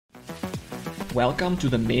Welcome to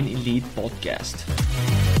the Men Elite podcast.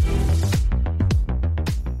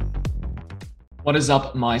 What is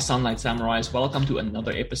up, my Sunlight Samurais? Welcome to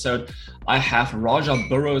another episode. I have Raja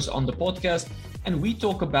Burrows on the podcast, and we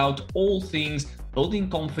talk about all things building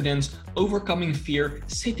confidence, overcoming fear,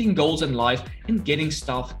 setting goals in life, and getting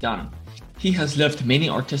stuff done. He has lived many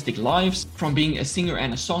artistic lives, from being a singer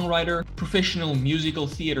and a songwriter, professional musical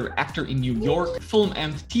theater actor in New York, film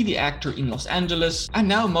and TV actor in Los Angeles, and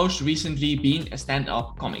now most recently being a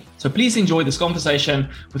stand-up comic. So please enjoy this conversation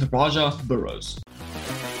with Raja Burrows.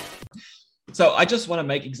 So I just want to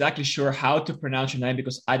make exactly sure how to pronounce your name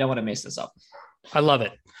because I don't want to mess this up. I love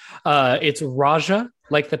it. It's Raja,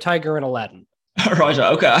 like the tiger in Aladdin.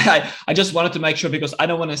 Raja, okay. I just wanted to make sure because I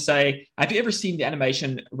don't want to say, have you ever seen the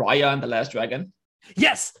animation Raya and the Last Dragon?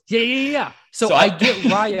 Yes. Yeah. So I get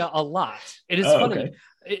Raya a lot. It is funny.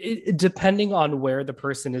 Okay. Depending on where the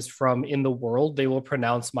person is from in the world, they will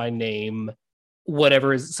pronounce my name,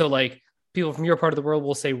 whatever is. So like people from your part of the world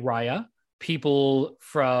will say Raya. People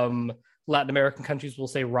from Latin American countries will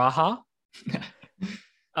say Raha.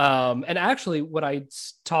 And actually when I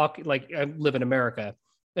talk, like I live in America,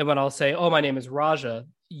 and when I'll say, oh, my name is Raja,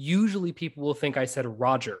 usually people will think I said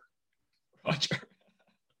Roger. Roger.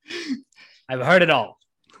 I've heard it all.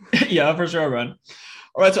 Yeah, for sure, man.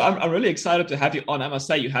 All right, so I'm really excited to have you on. I must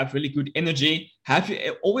say, you have really good energy. Have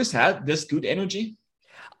you always had this good energy?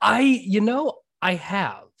 I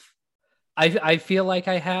have. I feel like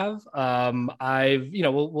I have.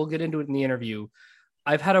 We'll get into it in the interview.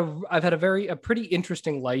 I've had a pretty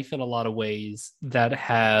interesting life in a lot of ways that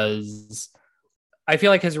I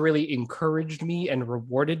feel like has really encouraged me and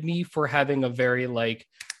rewarded me for having a very like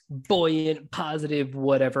buoyant, positive,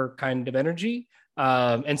 whatever kind of energy.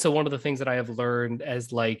 And so one of the things that I have learned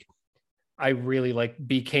as like, I really like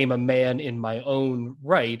became a man in my own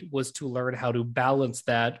right was to learn how to balance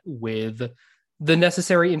that with the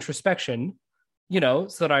necessary introspection, so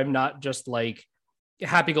that I'm not just like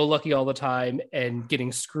happy-go-lucky all the time and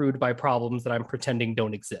getting screwed by problems that I'm pretending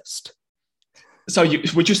don't exist. So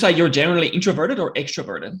would you say you're generally introverted or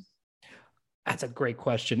extroverted? That's a great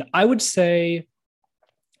question. I would say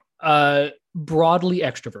broadly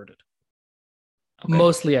extroverted,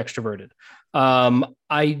 mostly extroverted.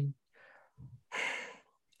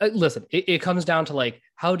 Listen, it comes down to like,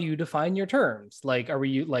 how do you define your terms? Like, are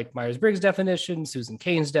we like Myers-Briggs definition, Susan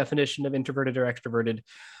Cain's definition of introverted or extroverted?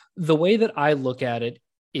 The way that I look at it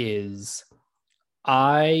is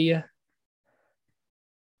I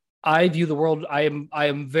view the world, I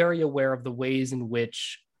am very aware of the ways in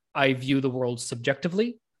which I view the world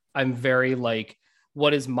subjectively. I'm very like,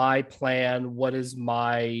 what is my plan? What is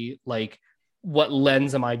my, like, what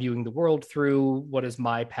lens am I viewing the world through? What is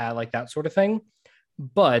my path? Like that sort of thing.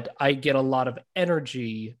 But I get a lot of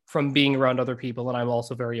energy from being around other people. And I'm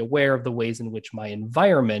also very aware of the ways in which my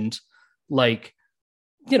environment, like,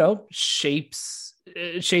 shapes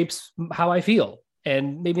how I feel.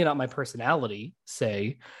 And maybe not my personality,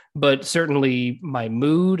 say, but certainly my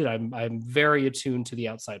mood. And I'm very attuned to the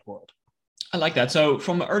outside world. I like that. So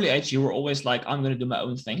from an early age, you were always like, I'm going to do my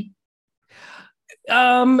own thing.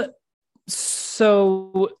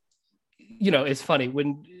 So, it's funny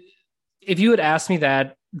if you had asked me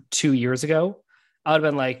that 2 years ago, I would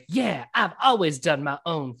have been like, yeah, I've always done my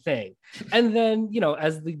own thing. And then,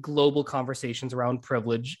 as the global conversations around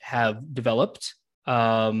privilege have developed,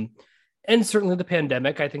 and certainly the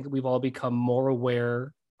pandemic, I think that we've all become more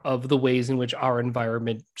aware of the ways in which our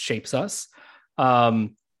environment shapes us.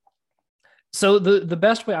 So the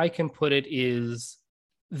best way I can put it is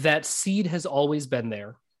that seed has always been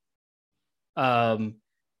there.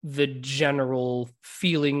 The general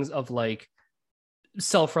feelings of like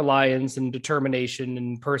self-reliance and determination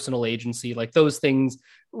and personal agency, like those things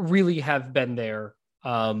really have been there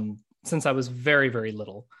since I was very, very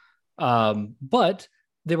little. But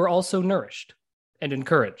they were also nourished and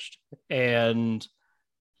encouraged. And,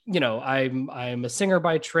 I'm a singer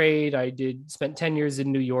by trade. I spent 10 years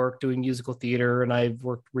in New York doing musical theater, and I've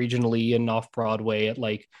worked regionally and off Broadway at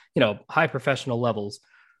like, high professional levels.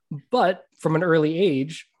 But from an early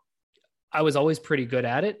age, I was always pretty good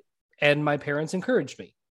at it. And my parents encouraged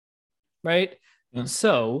me. Right. Yeah.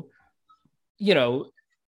 So,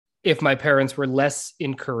 if my parents were less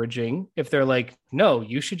encouraging, if they're like, no,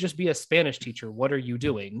 you should just be a Spanish teacher, what are you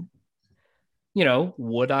doing?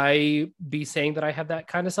 Would I be saying that I have that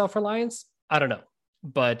kind of self-reliance? I don't know.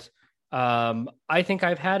 But I think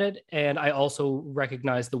I've had it. And I also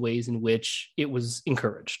recognize the ways in which it was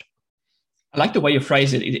encouraged. I like the way you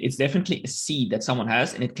phrase it. It's definitely a seed that someone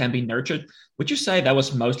has and it can be nurtured. Would you say that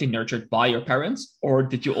was mostly nurtured by your parents, or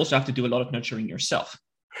did you also have to do a lot of nurturing yourself?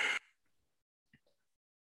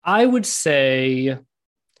 I would say,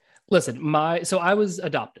 listen, so I was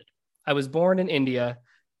adopted. I was born in India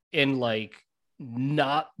in like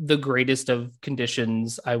not the greatest of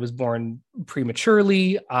conditions. I was born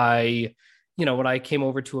prematurely. When I came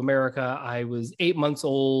over to America, I was 8 months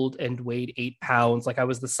old and weighed 8 pounds. Like I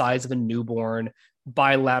was the size of a newborn,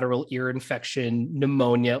 bilateral ear infection,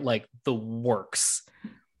 pneumonia, like the works.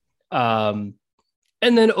 Um,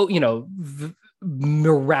 and then,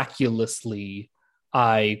 miraculously,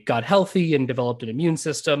 I got healthy and developed an immune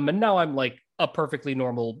system. And now I'm like a perfectly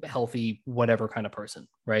normal, healthy, whatever kind of person.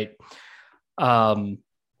 Right. Um,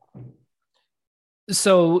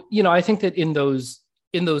 I think that in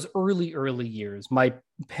those early years, my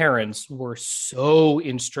parents were so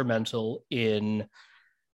instrumental in,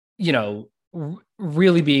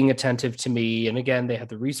 really being attentive to me. And again, they had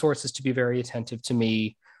the resources to be very attentive to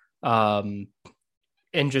me, and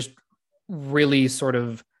just really sort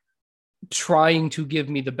of trying to give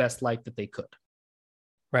me the best life that they could.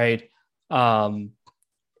 Right. Um,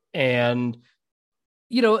 and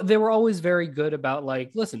they were always very good about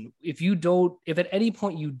like, listen, if at any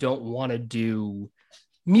point you don't want to do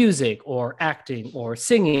music or acting or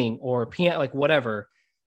singing or piano, like whatever,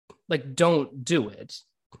 like don't do it.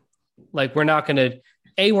 Like we're not going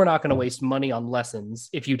to waste money on lessons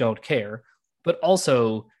if you don't care. But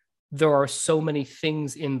also there are so many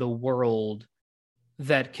things in the world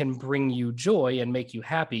that can bring you joy and make you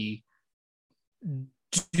happy.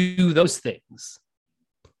 Do those things.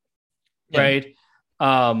 Yeah. Right.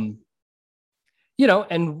 And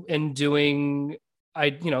doing,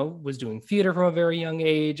 was doing theater from a very young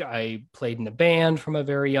age. I played in a band from a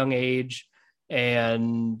very young age.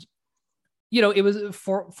 And, it was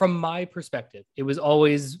from my perspective, it was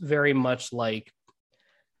always very much like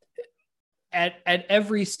at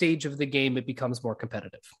every stage of the game, it becomes more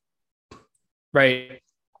competitive, right?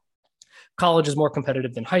 College is more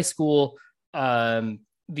competitive than high school.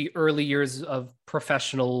 The early years of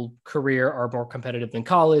professional career are more competitive than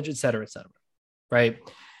college, et cetera, right?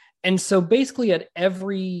 And so basically at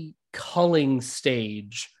every culling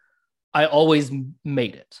stage, I always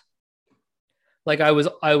made it. Like I was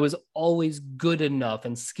always good enough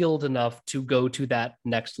and skilled enough to go to that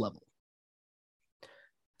next level.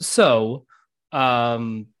 So,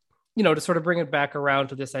 to sort of bring it back around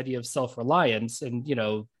to this idea of self-reliance and,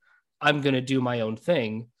 I'm going to do my own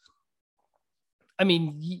thing. I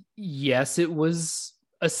mean, yes, it was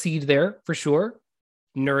a seed there for sure,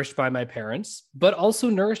 nourished by my parents, but also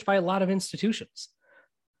nourished by a lot of institutions,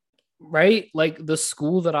 right? Like the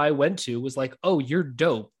school that I went to was like, oh, you're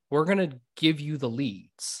dope. We're going to give you the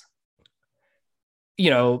leads.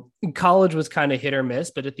 College was kind of hit or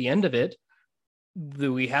miss, but at the end of it,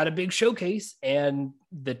 we had a big showcase and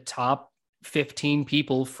the top 15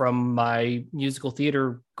 people from my musical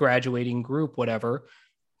theater graduating group, whatever,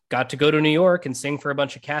 got to go to New York and sing for a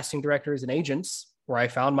bunch of casting directors and agents, where I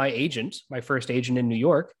found my first agent in New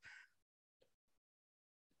York.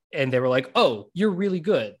 And they were like, oh, you're really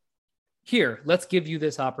good. Here, let's give you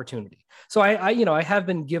this opportunity. So I have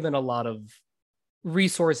been given a lot of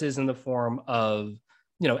resources in the form of,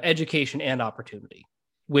 education and opportunity,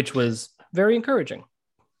 which was very encouraging.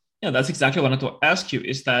 Yeah, that's exactly what I wanted to ask you,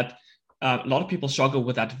 is that a lot of people struggle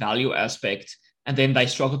with that value aspect, and then they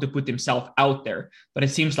struggle to put themselves out there. But it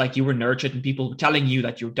seems like you were nurtured and people were telling you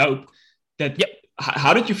that you're dope. Yep.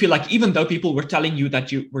 How did you feel like, even though people were telling you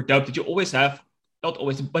that you were dope, did you always have, not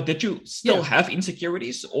always, but did you still have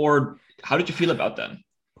insecurities, or how did you feel about them?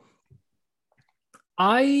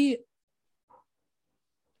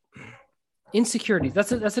 Insecurities,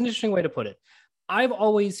 that's an interesting way to put it. I've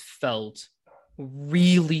always felt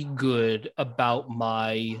really good about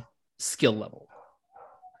my skill level.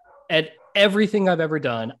 At everything I've ever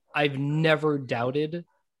done, I've never doubted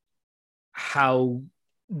how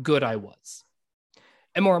good I was.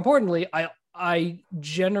 And more importantly, I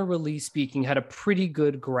generally speaking had a pretty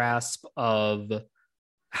good grasp of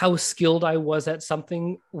how skilled I was at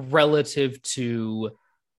something relative to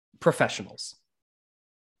professionals.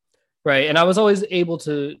 Right. And I was always able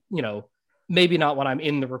to, maybe not when I'm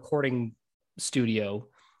in the recording studio,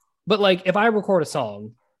 but like if I record a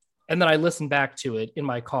song and then I listen back to it in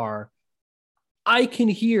my car, I can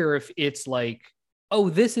hear if it's like, oh,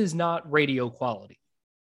 this is not radio quality.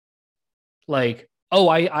 Like, oh,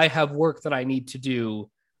 I have work that I need to do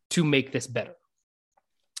to make this better.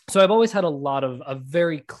 So I've always had a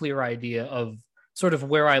very clear idea of sort of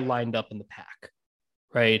where I lined up in the pack,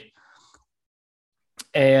 right?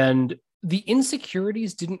 And the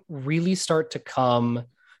insecurities didn't really start to come.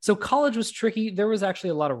 So college was tricky. There was actually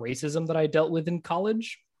a lot of racism that I dealt with in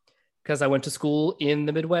college because I went to school in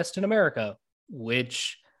the Midwest in America,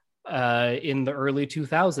 which in the early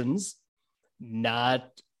 2000s, not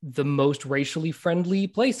the most racially friendly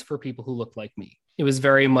place for people who looked like me. It was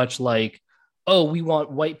very much like, oh, we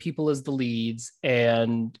want white people as the leads.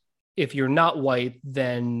 And if you're not white,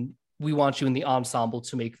 then we want you in the ensemble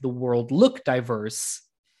to make the world look diverse,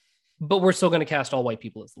 but we're still going to cast all white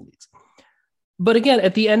people as the leads. But again,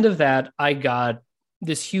 at the end of that, I got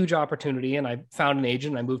this huge opportunity and I found an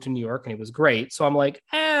agent and I moved to New York and it was great. So I'm like,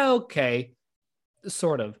 okay,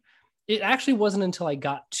 sort of. It actually wasn't until I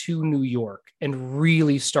got to New York and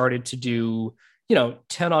really started to do,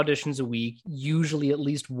 10 auditions a week, usually at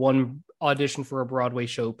least one audition for a Broadway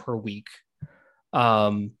show per week.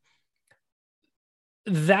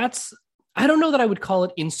 That's, I don't know that I would call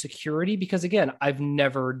it insecurity because again, I've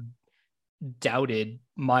never doubted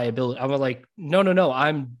my ability. I was like, no,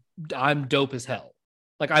 I'm dope as hell.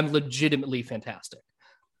 Like I'm legitimately fantastic.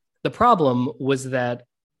 The problem was that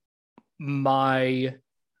my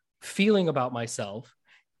feeling about myself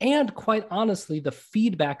and quite honestly, the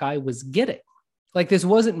feedback I was getting, like this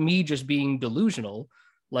wasn't me just being delusional.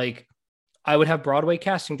 Like I would have Broadway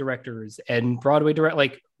casting directors and Broadway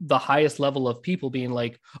like the highest level of people being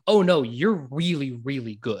like, oh no, you're really,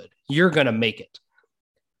 really good. You're going to make it.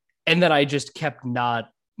 And then I just kept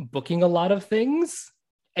not booking a lot of things.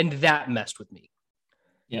 And that messed with me.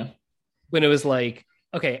 Yeah. When it was like,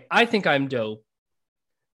 okay, I think I'm dope.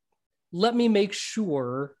 Let me make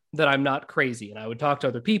sure that I'm not crazy. And I would talk to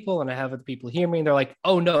other people and I have other people hear me and they're like,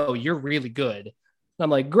 oh no, you're really good. And I'm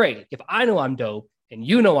like, great. If I know I'm dope and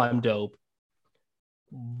you know I'm dope,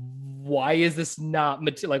 why is this not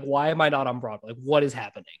like, why am I not on Broadway? Like, what is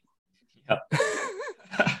happening? Yeah.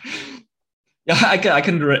 Yeah, I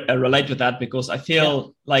can relate with that because I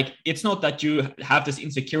feel like it's not that you have this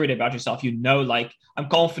insecurity about yourself. Like I'm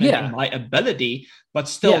confident in my ability, but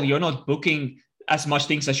still you're not booking as much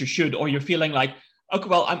things as you should, or you're feeling like, okay,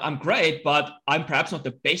 well, I'm great, but I'm perhaps not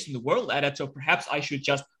the best in the world at it. So perhaps I should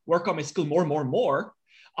just work on my skill more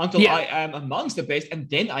until I am amongst the best, and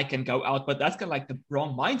then I can go out. But that's kind of like the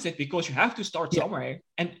wrong mindset because you have to start somewhere.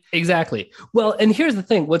 And exactly. Well, and here's the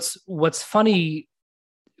thing. What's funny,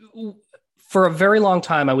 for a very long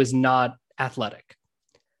time, I was not athletic.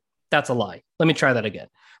 That's a lie. Let me try that again.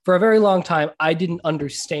 For a very long time, I didn't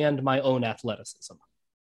understand my own athleticism.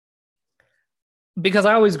 Because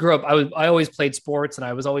I always grew up, I always played sports and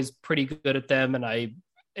I was always pretty good at them. And I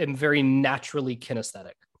am very naturally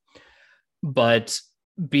kinesthetic. But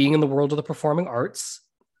being in the world of the performing arts,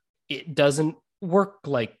 it doesn't work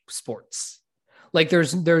like sports. Like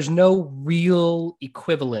there's no real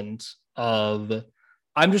equivalent of,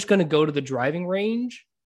 I'm just going to go to the driving range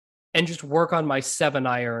and just work on my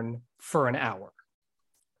 7-iron for an hour.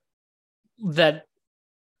 That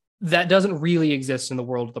doesn't really exist in the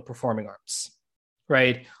world of the performing arts,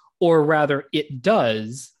 right? Or rather, it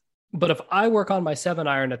does. But if I work on my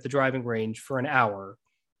 7-iron at the driving range for an hour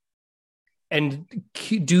and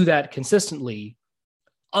do that consistently,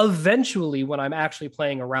 eventually, when I'm actually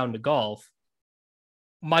playing a round of golf,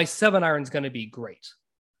 my 7-iron is going to be great,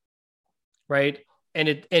 right? And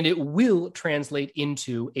it will translate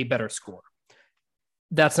into a better score.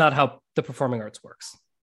 That's not how the performing arts works,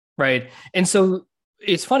 right? And so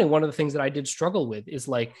it's funny. One of the things that I did struggle with is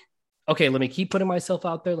like, okay, let me keep putting myself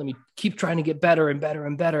out there. Let me keep trying to get better and better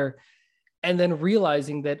and better. And then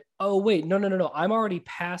realizing that, oh, wait, no. I'm already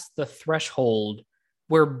past the threshold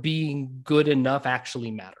where being good enough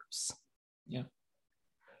actually matters. Yeah.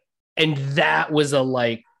 And that was a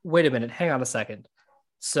like, wait a minute, hang on a second.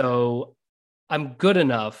 So I'm good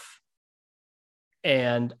enough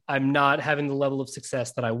and I'm not having the level of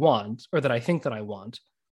success that I want or that I think that I want,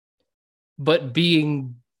 but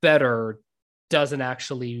being better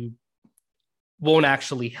won't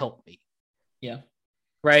actually help me. Yeah.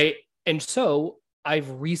 Right. And so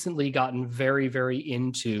I've recently gotten very, very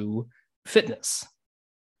into fitness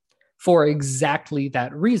for exactly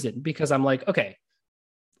that reason, because I'm like, okay,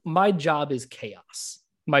 my job is chaos.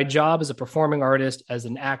 My job as a performing artist, as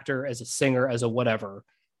an actor, as a singer, as a whatever,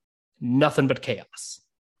 nothing but chaos.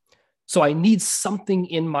 So I need something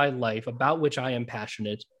in my life about which I am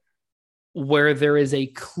passionate, where there is a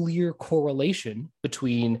clear correlation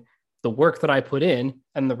between the work that I put in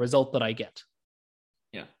and the result that I get.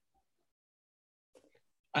 Yeah.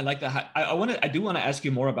 I like that. I do want to ask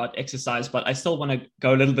you more about exercise, but I still want to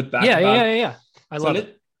go a little bit back. Yeah. I love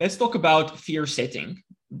it. Let's talk about fear setting.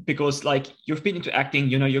 Because like you've been into acting,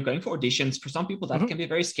 you're going for auditions. For some people, that can be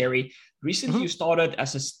very scary. Recently, you started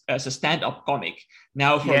as a stand-up comic.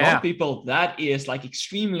 Now, for a lot of people, that is like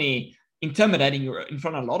extremely intimidating. You're in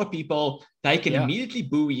front of a lot of people. They can immediately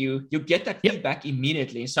boo you. You get that feedback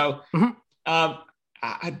immediately. So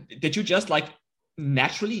did you just like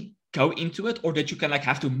naturally go into it, or that you can like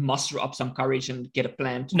have to muster up some courage and get a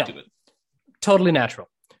plan to No, do it? totally natural.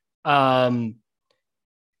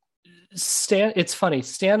 It's funny.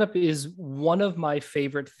 Stand up is one of my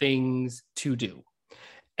favorite things to do.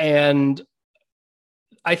 And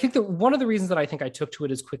I think that one of the reasons that I think I took to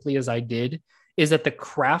it as quickly as I did is that the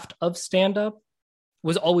craft of stand up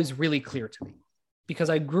was always really clear to me because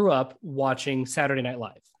I grew up watching Saturday Night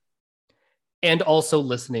Live and also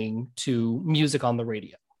listening to music on the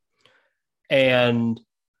radio. And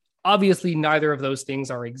obviously, neither of those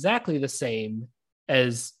things are exactly the same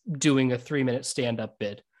as doing a 3-minute stand-up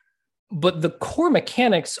bit, but the core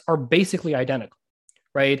mechanics are basically identical,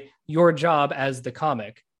 right? Your job as the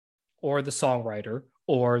comic or the songwriter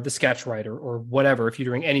or the sketch writer or whatever, if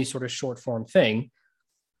you're doing any sort of short form thing,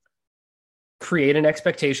 create an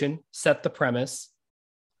expectation, set the premise,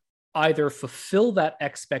 either fulfill that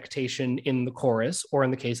expectation in the chorus, or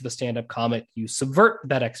in the case of the stand-up comic, you subvert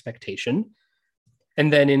that expectation.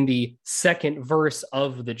 And then in the second verse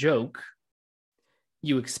of the joke,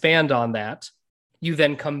 you expand on that. You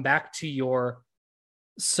then come back to your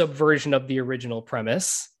subversion of the original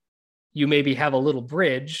premise. You maybe have a little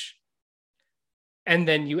bridge, and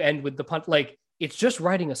then you end with the punch. Like, it's just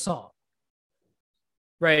writing a song,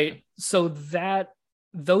 right? So that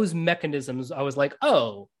those mechanisms, I was like,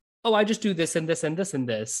 oh, I just do this and this and this and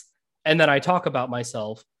this, and then I talk about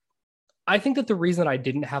myself. I think that the reason I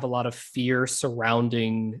didn't have a lot of fear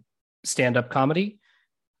surrounding stand-up comedy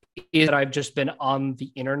is that I've just been on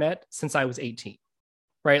the internet since I was 18,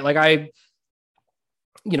 right? Like I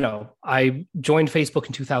joined Facebook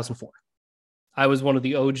in 2004. I was one of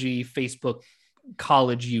the OG Facebook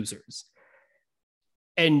college users.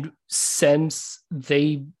 And since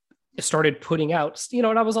they started putting out,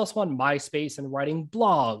 and I was also on MySpace and writing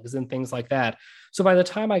blogs and things like that. So by the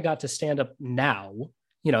time I got to stand up now,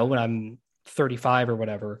 when I'm 35 or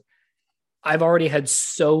whatever, I've already had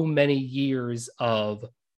so many years of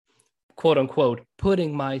quote unquote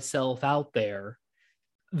putting myself out there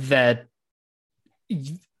that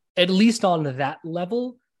at least on that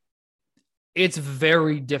level, it's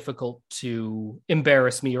very difficult to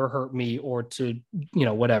embarrass me or hurt me or to,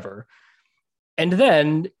 whatever. And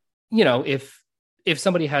then, if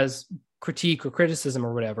somebody has critique or criticism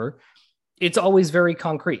or whatever, it's always very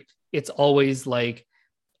concrete. It's always like,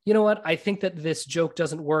 you know what? I think that this joke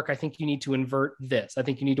doesn't work. I think you need to invert this. I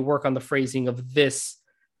think you need to work on the phrasing of this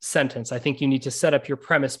sentence. I think you need to set up your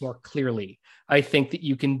premise more clearly. I think that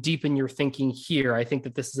you can deepen your thinking here. I think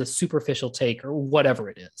that this is a superficial take or whatever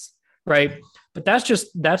it is. Right. But that's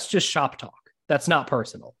just shop talk. That's not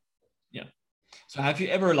personal. Yeah. So have you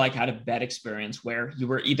ever like had a bad experience where you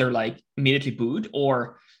were either like immediately booed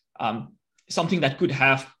or something that could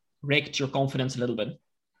have wrecked your confidence a little bit?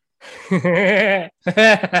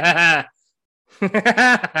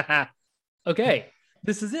 Okay,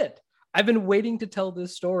 this is it. I've been waiting to tell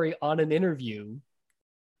this story on an interview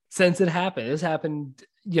since it happened. This happened,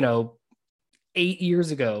 8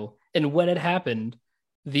 years ago. And when it happened,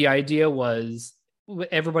 the idea was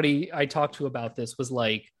everybody I talked to about this was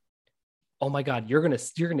like, oh my God, you're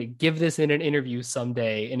gonna give this in an interview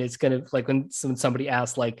someday. And it's gonna, like, when somebody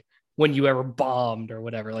asked like when you ever bombed or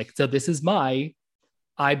whatever, like, so this is my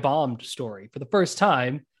I bombed story for the first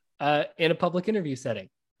time in a public interview setting.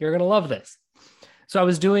 You're gonna love this. So I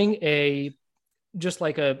was doing a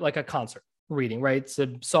concert reading, right? So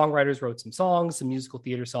songwriters wrote some songs, some musical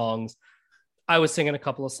theater songs. I was singing a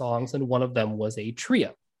couple of songs, and one of them was a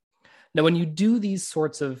trio. Now, when you do these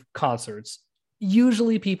sorts of concerts,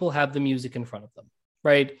 usually people have the music in front of them,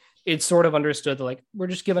 right? It's sort of understood that, like, we're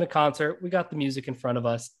just giving a concert. We got the music in front of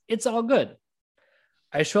us. It's all good.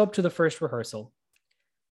 I show up to the first rehearsal.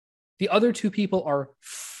 The other two people are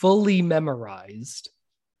fully memorized,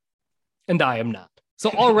 and I am not. So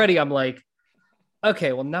already I'm like,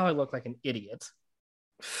 okay, well, now I look like an idiot.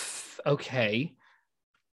 Okay.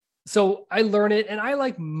 So I learn it, and I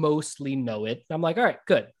like mostly know it. I'm like, all right,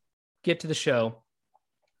 good. Get to the show.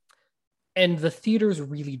 And the theater's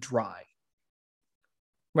really dry.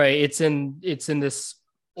 Right? It's in this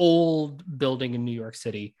old building in New York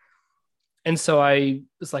City. And so I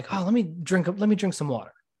was like, oh, let me drink some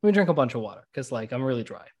water. Let me drink a bunch of water because, like, I'm really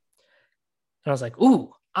dry. And I was like,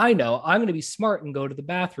 ooh, I know. I'm going to be smart and go to the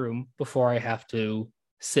bathroom before I have to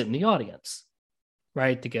sit in the audience,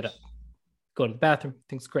 right? To get up, go to the bathroom.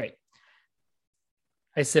 Things great.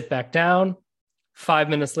 I sit back down. 5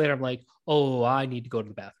 minutes later, I'm like, oh, I need to go to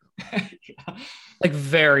the bathroom. Yeah. Like,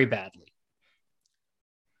 very badly.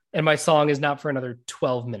 And my song is not for another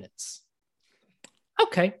 12 minutes.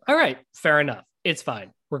 Okay. All right. Fair enough. It's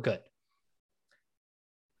fine. We're good.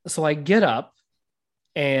 So I get up,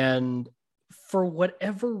 and for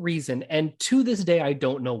whatever reason, and to this day, I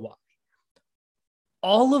don't know why,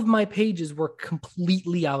 all of my pages were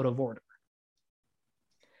completely out of order.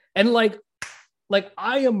 And like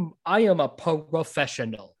I am a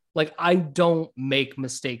professional. Like, I don't make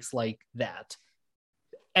mistakes like that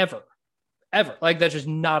ever. Like, that's just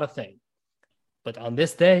not a thing. But on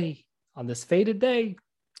this day, on this fated day,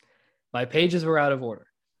 my pages were out of order.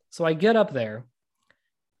 So I get up there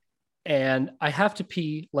and I have to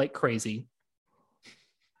pee like crazy.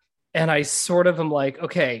 And I sort of am like,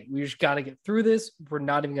 okay, we just got to get through this. We're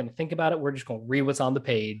not even going to think about it. We're just going to read what's on the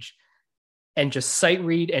page and just sight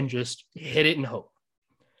read and just hit it and hope.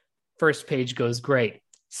 First page goes great.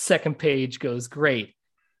 Second page goes great.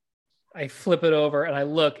 I flip it over and I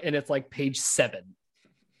look and it's like page 7.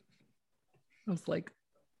 I was like,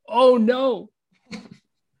 oh no,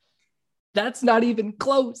 that's not even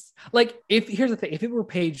close. Like, here's the thing, if it were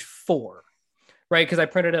page 4, right? Because I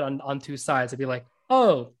printed it on 2 sides, I'd be like,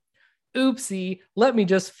 oh, oopsie, let me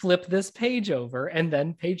just flip this page over and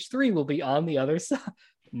then page 3 will be on the other side.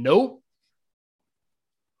 Nope.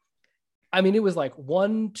 I mean, it was like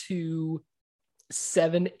 1, 2,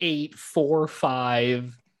 7, 8, 4,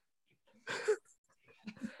 5.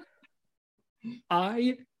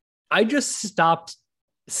 I just stopped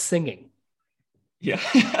singing. Yeah.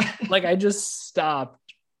 Like, I just stopped.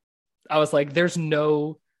 I was like, there's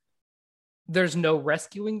no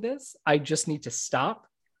rescuing this. I just need to stop,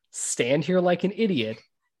 stand here like an idiot,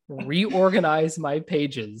 reorganize my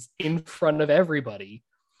pages in front of everybody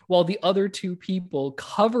while the other 2 people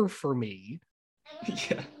cover for me.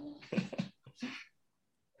 Yeah.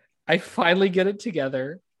 I finally get it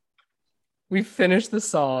together. We finish the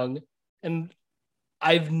song, and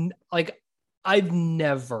I've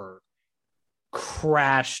never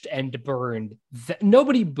crashed and burned.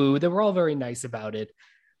 Nobody booed. They were all very nice about it,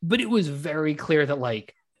 but it was very clear that,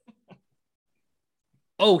 like,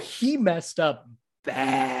 oh, he messed up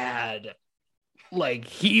bad. Like,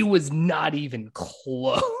 he was not even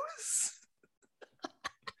close.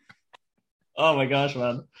 Oh my gosh,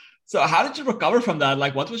 man. So how did you recover from that?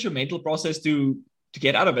 Like, what was your mental process to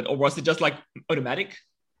get out of it? Or was it just like automatic?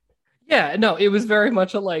 Yeah, no, it was very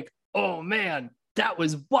much a like, oh man, that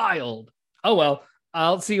was wild. Oh, well,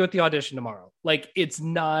 I'll see you at the audition tomorrow. Like, it's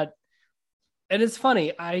not, and it's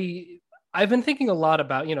funny. I've been thinking a lot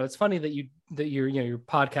about, it's funny that your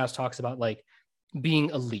podcast talks about like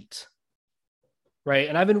being elite, right?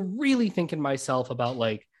 And I've been really thinking myself about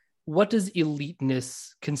like, what does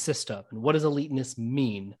eliteness consist of? And what does eliteness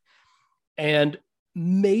mean? And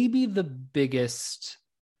maybe the biggest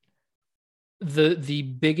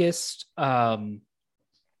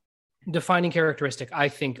defining characteristic, I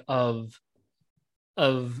think, of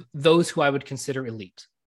those who I would consider elite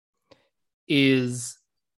is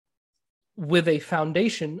with a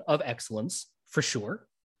foundation of excellence, for sure,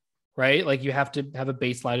 right? Like, you have to have a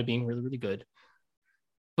baseline of being really, really good.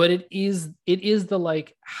 But it is the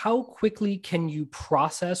like, how quickly can you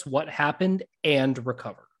process what happened and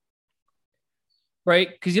recover? Right?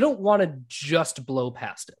 Because you don't want to just blow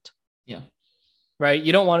past it. Yeah. Right?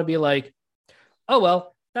 You don't want to be like, oh,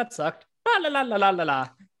 well, that sucked. La, la, la, la, la, la.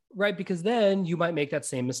 Right? Because then you might make that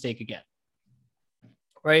same mistake again.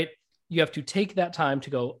 Right? You have to take that time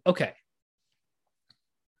to go, okay,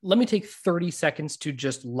 let me take 30 seconds to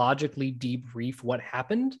just logically debrief what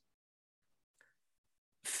happened.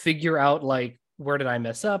 Figure out, like, where did I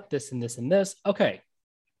mess up? This and this and this. Okay.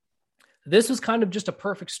 This was kind of just a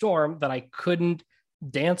perfect storm that I couldn't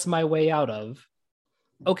dance my way out of.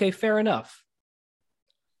 Okay, fair enough.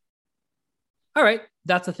 All right,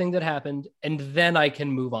 that's a thing that happened, and then I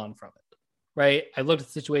can move on from it, right? I looked at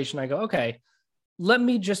the situation, I go, okay, let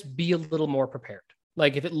me just be a little more prepared.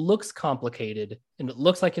 Like, if it looks complicated and it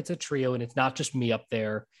looks like it's a trio and it's not just me up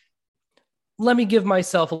there, let me give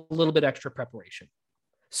myself a little bit extra preparation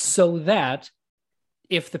so that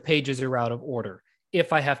if the pages are out of order,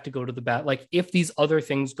 if I have to go to the bat, like if these other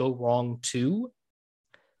things go wrong too,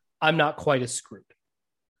 I'm not quite as screwed.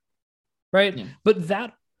 Right? Yeah. But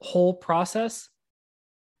that whole process,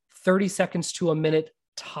 30 seconds to a minute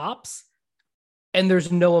tops, and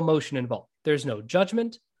there's no emotion involved. There's no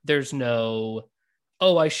judgment. There's no,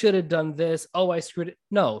 oh, I should have done this. Oh, I screwed it.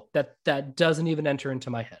 No, that doesn't even enter into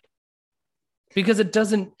my head because it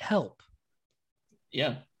doesn't help.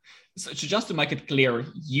 Yeah. So just to make it clear,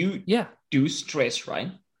 you do stress,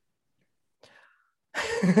 right?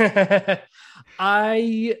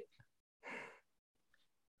 I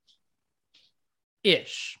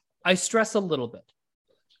stress a little bit.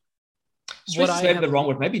 Stress is maybe the wrong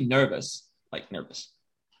word. Maybe nervous, like nervous.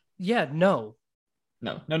 Yeah, no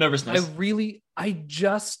nervousness.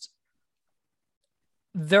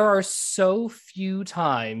 there are so few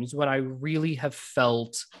times when I really have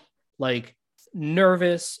felt like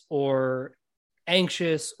nervous or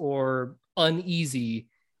anxious or uneasy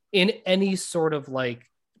in any sort of like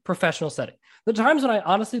professional setting. The times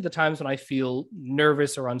when I feel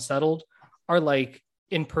nervous or unsettled are like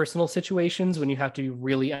in personal situations when you have to be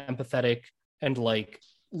really empathetic and like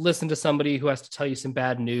listen to somebody who has to tell you some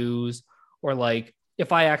bad news, or like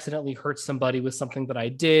if I accidentally hurt somebody with something that I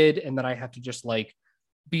did and then I have to just like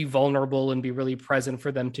be vulnerable and be really present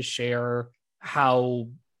for them to share how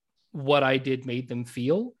what I did made them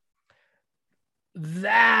feel.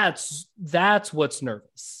 That's what's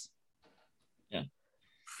nervous. Yeah.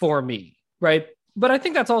 For me, right? But I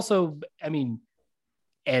think that's also, I mean,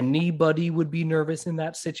 anybody would be nervous in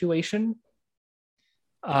that situation.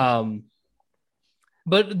 But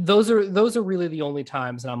those are really the only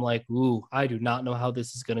times that I'm like, ooh, I do not know how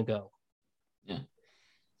this is going to go. Yeah.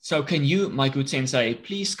 So can you, my good sensei,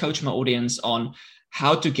 please coach my audience on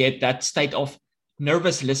how to get that state of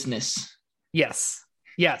nervousness? Yes.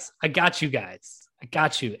 I got you guys. I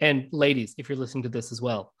got you. And ladies, if you're listening to this as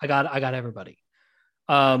well, I got everybody.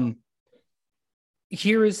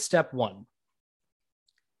 Here is step one.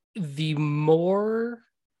 The more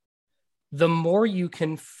you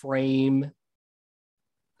can frame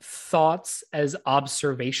thoughts as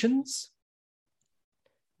observations,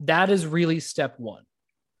 that is really step one,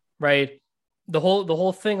 right? The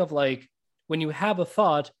whole thing of like, when you have a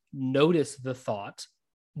thought, notice the thought,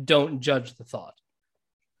 don't judge the thought.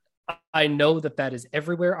 I know that is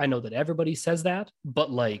everywhere. I know that everybody says that, but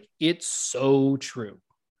like, it's so true,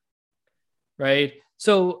 right?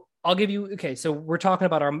 So I'll give you, okay, so we're talking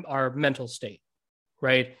about our mental state,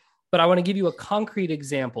 right? But I want to give you a concrete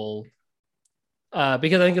example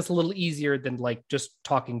because I think it's a little easier than like just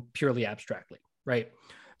talking purely abstractly, right?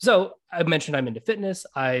 So I mentioned I'm into fitness.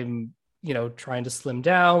 I'm, trying to slim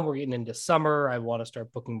down. We're getting into summer. I want to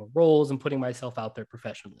start booking more roles and putting myself out there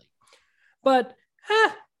professionally. But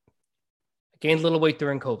I gained a little weight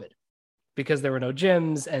during COVID because there were no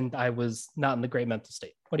gyms and I was not in the great mental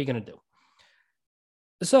state. What are you going to do?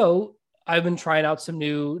 So I've been trying out some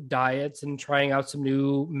new diets and trying out some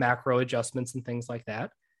new macro adjustments and things like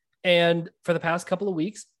that. And for the past couple of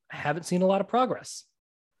weeks, I haven't seen a lot of progress.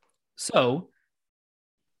 So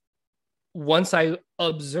once I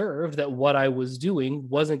observed that what I was doing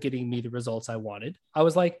wasn't getting me the results I wanted, I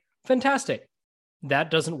was like, fantastic.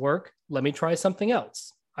 That doesn't work. Let me try something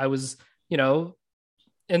else. I was, and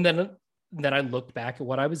then I looked back at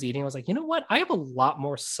what I was eating. I was like, you know what? I have a lot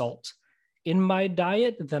more salt in my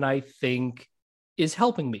diet than I think is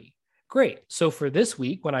helping me. Great. So for this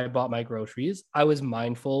week, when I bought my groceries, I was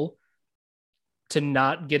mindful to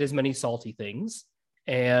not get as many salty things.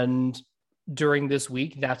 And during this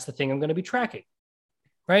week, that's the thing I'm going to be tracking.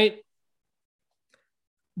 Right.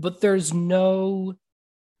 But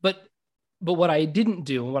but what I didn't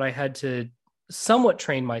do and what I had to somewhat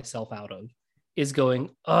train myself out of is going,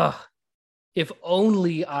 if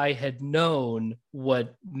only I had known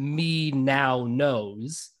what me now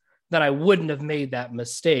knows, then I wouldn't have made that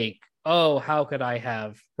mistake. Oh, how could I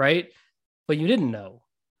have, right? But you didn't know.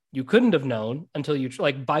 You couldn't have known until you,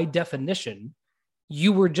 like, by definition,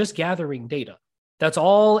 you were just gathering data. That's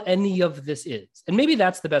all any of this is. And maybe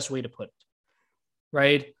that's the best way to put it,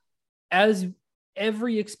 right? As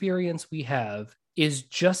every experience we have is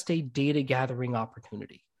just a data gathering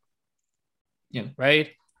opportunity. Yeah.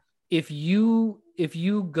 Right? If you're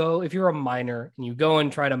a miner and you go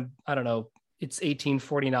and try to, I don't know, it's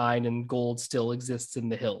 1849 and gold still exists in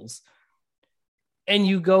the hills, and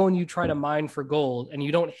you go and you try to mine for gold and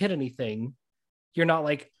you don't hit anything, you're not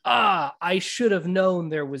like, I should have known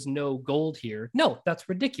there was no gold here. No, that's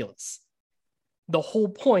ridiculous. The whole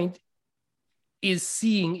point is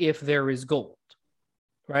seeing if there is gold,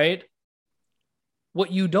 right?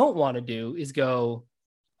 What you don't want to do is go,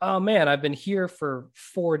 oh man, I've been here for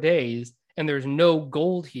 4 days and there's no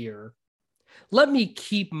gold here. Let me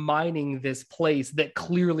keep mining this place that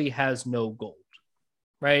clearly has no gold,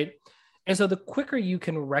 right? And so the quicker you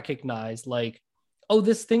can recognize, like, oh,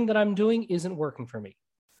 this thing that I'm doing isn't working for me.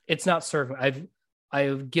 It's not serving.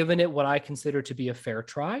 I've given it what I consider to be a fair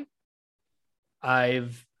try.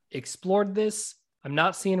 I've explored this. I'm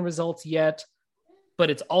not seeing results yet, but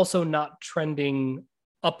it's also not trending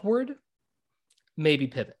upward. Maybe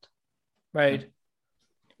pivot, right?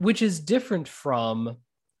 Which is different from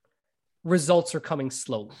results are coming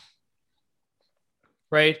slowly,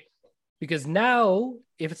 right? Because now,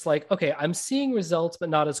 if it's like, okay, I'm seeing results, but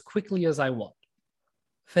not as quickly as I want.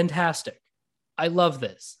 Fantastic. I love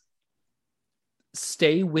this.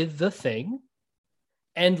 Stay with the thing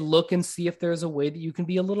and look and see if there's a way that you can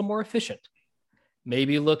be a little more efficient.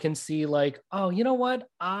 maybe look and see like, oh, you know what?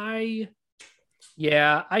 I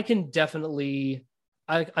can definitely,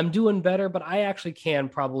 I'm doing better, but I actually can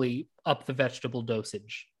probably up the vegetable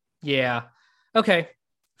dosage. Yeah. Okay.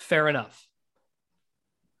 Fair enough.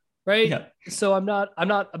 Right. Yeah. So I'm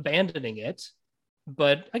not abandoning it,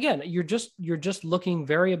 but again, you're just looking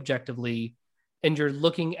very objectively, and you're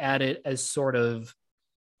looking at it as sort of,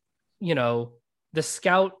 the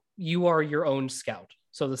scout, you are your own scout.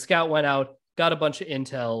 So the scout went out, got a bunch of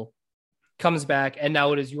intel, comes back, and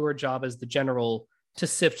now it is your job as the general to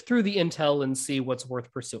sift through the intel and see what's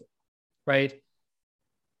worth pursuing, right?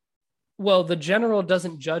 Well, the general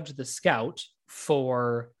doesn't judge the scout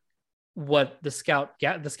for what the scout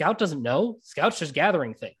doesn't know. Scout's just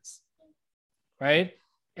gathering things, right?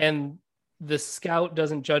 And the scout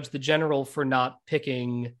doesn't judge the general for not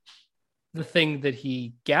picking the thing that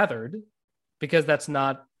he gathered, because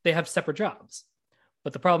they have separate jobs.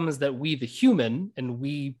 But the problem is that we, the human, and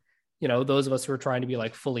we, those of us who are trying to be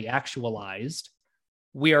like fully actualized,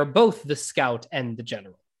 we are both the scout and the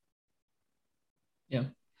general. Yeah.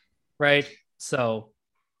 Right. So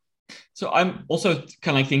I'm also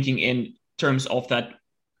kind of like thinking in terms of that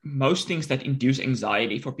most things that induce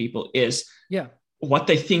anxiety for people is what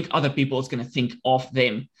they think other people is going to think of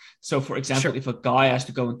them. So for example, if a guy has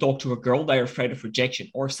to go and talk to a girl, they're afraid of rejection,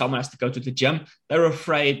 or if someone has to go to the gym, they're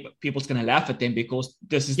afraid people's going to laugh at them because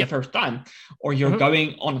this is the first time, or you're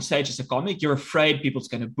going on a stage as a comic, you're afraid people's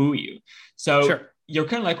going to boo you. So you're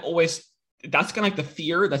kind of like always, that's kind of like the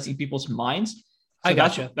fear that's in people's minds. So I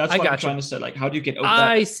gotcha. That's what I'm trying to say. Like, how do you get over that?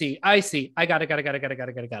 I see. I got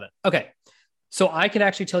it. Okay. So I can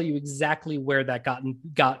actually tell you exactly where that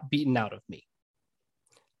got beaten out of me.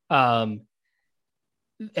 And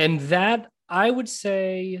that, I would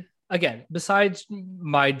say, again, besides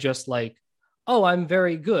my just like, oh, I'm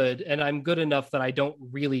very good and I'm good enough that I don't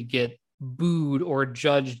really get booed or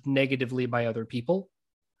judged negatively by other people,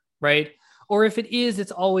 right? Or if it is,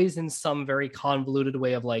 it's always in some very convoluted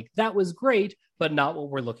way of like, that was great, but not what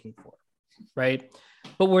we're looking for, right?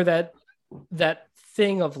 But where that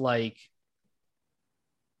thing of like,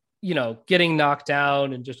 getting knocked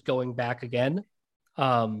down and just going back again.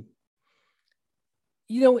 In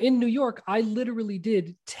New York, I literally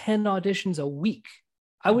did 10 auditions a week.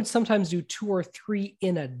 I would sometimes do 2 or 3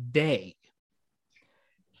 in a day.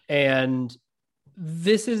 And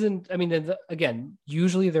this isn't, again,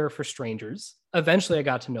 usually they're for strangers. Eventually I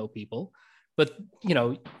got to know people, but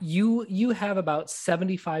you have about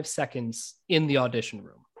 75 seconds in the audition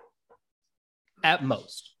room at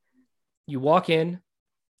most. You walk in,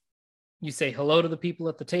 you say hello to the people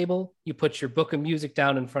at the table, you put your book of music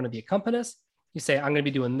down in front of the accompanist, you say, I'm going to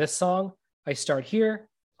be doing this song. I start here,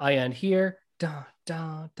 I end here. Dun,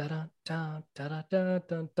 dun, dun, dun, dun, dun,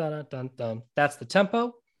 dun, dun, dun, dun. That's the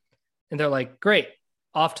tempo. And they're like, great,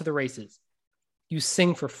 off to the races. You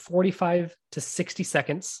sing for 45 to 60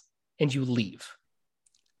 seconds and you leave.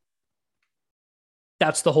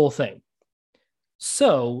 That's the whole thing.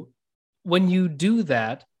 So when you do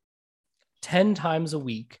that 10 times a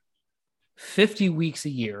week, 50 weeks a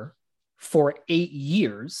year for 8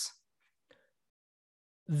 years,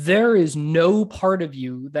 there is no part of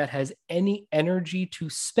you that has any energy to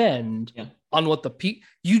spend on what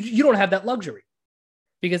you don't have that luxury,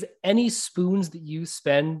 because any spoons that you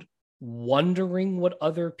spend wondering what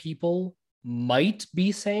other people might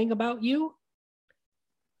be saying about you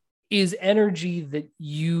is energy that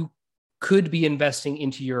you could be investing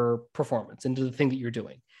into your performance, into the thing that you're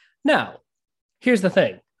doing. Now, here's the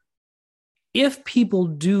thing. If people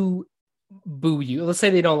do boo you, let's say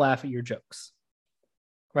they don't laugh at your jokes,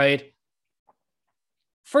 right?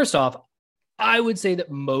 First off, I would say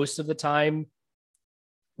that most of the time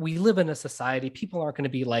we live in a society, people aren't going to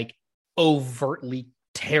be like overtly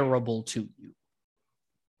terrible to you,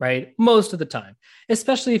 right? Most of the time,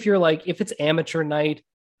 especially if you're like, if it's amateur night.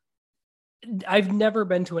 I've never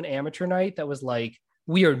been to an amateur night that was like,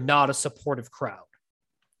 we are not a supportive crowd.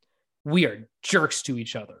 We are jerks to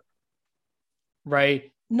each other,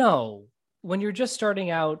 right? No, when you're just starting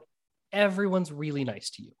out, everyone's really nice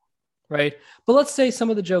to you, right? But let's say some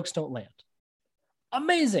of the jokes don't land.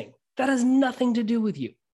 Amazing. That has nothing to do with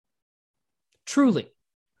you. Truly,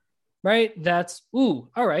 right? That's, all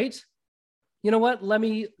right. You know what? Let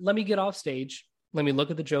me get off stage. Let me look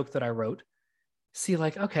at the joke that I wrote. See,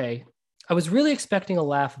 like, okay, I was really expecting a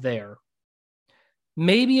laugh there.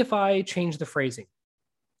 Maybe if I change the phrasing,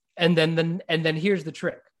 and then here's the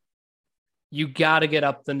trick. You got to get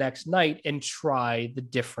up the next night and try the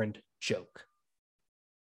different joke.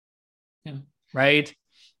 Yeah. Right?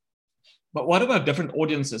 But what about different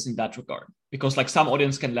audiences in that regard? Because like some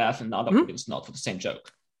audience can laugh and other audience not for the same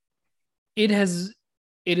joke. it has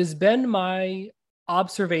been my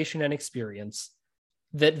observation and experience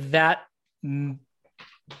that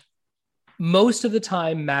most of the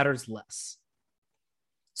time matters less.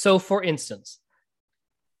 So, for instance,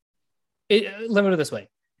 let me put it this way: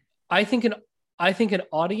 I think an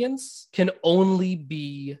audience can only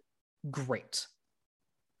be great,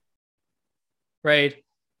 right?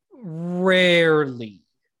 Rarely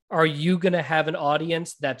are you going to have an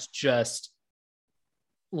audience that's just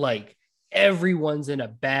like everyone's in a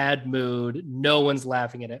bad mood, no one's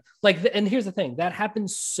laughing at it. Like, and here's the thing, that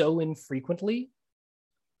happens so infrequently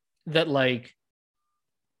that like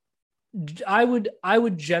I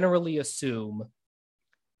would generally assume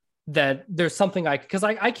that there's something because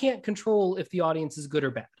I can't control if the audience is good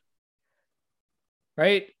or bad,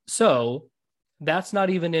 right? So that's not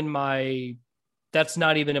even in my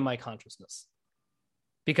consciousness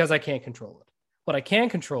because I can't control it. What I can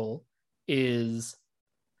control is,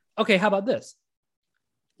 okay, how about this?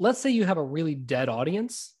 Let's say you have a really dead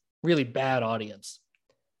audience, really bad audience,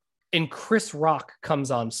 and Chris Rock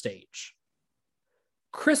comes on stage.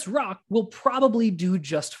 Chris Rock will probably do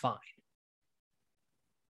just fine.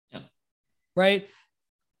 Yeah. Right?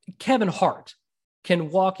 Kevin Hart can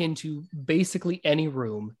walk into basically any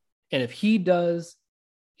room, and if he does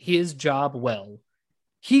his job well,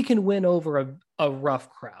 he can win over a rough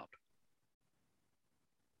crowd.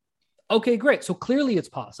 Okay, great. So clearly it's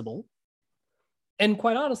possible. And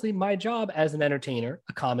quite honestly, my job as an entertainer,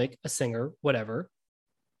 a comic, a singer, whatever,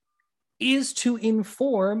 is to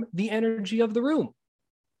inform the energy of the room.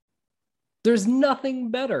 There's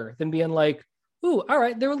nothing better than being like, ooh, all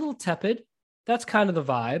right, they're a little tepid. That's kind of the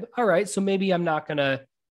vibe. All right, so maybe I'm not going to,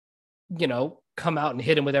 come out and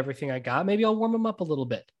hit them with everything I got. Maybe I'll warm them up a little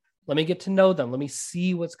bit. Let me get to know them. Let me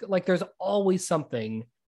see what's like. There's always something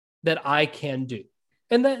that I can do.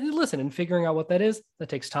 And then listen, and figuring out what that is, that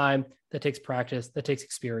takes time, that takes practice, that takes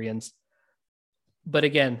experience. But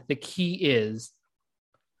again, the key is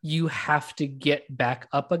you have to get back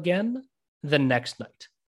up again the next night.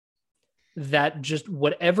 That just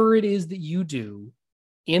whatever it is that you do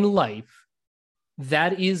in life,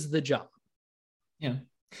 that is the job. Yeah.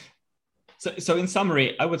 So in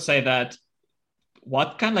summary, I would say that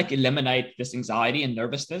what can like eliminate this anxiety and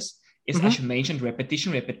nervousness is, as you mentioned,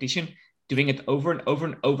 repetition, doing it over and over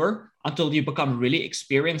and over until you become really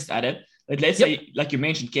experienced at it. Let's say, like you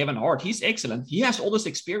mentioned, Kevin Hart, he's excellent. He has all this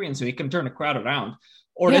experience, so he can turn a crowd around.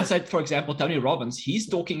 Or let's say, for example, Tony Robbins, he's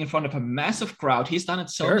talking in front of a massive crowd. He's done it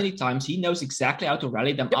so many times. He knows exactly how to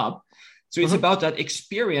rally them up. So it's about that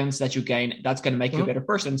experience that you gain that's going to make you a better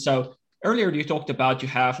person. So earlier you talked about you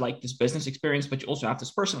have like this business experience, but you also have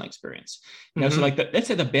this personal experience. So like let's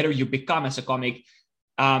say the better you become as a comic,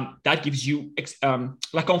 that gives you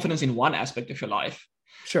like confidence in one aspect of your life.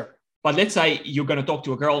 Sure. But let's say you're going to talk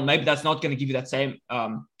to a girl, maybe that's not going to give you that same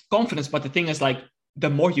confidence. But the thing is, like, the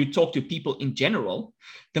more you talk to people in general,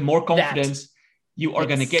 the more confidence you are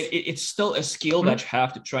going to get. It's still a skill that you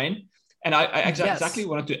have to train. And I exactly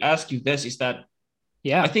wanted to ask you this, is that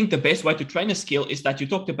I think the best way to train a skill is that you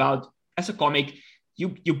talked about as a comic,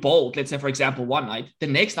 you bold, let's say, for example, one night, the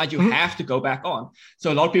next night you have to go back on.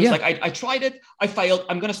 So a lot of people like, I tried it, I failed,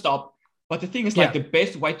 I'm going to stop. But the thing is, like, the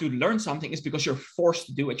best way to learn something is because you're forced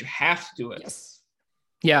to do it. You have to do it. Yes.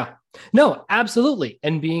 Yeah. No, absolutely.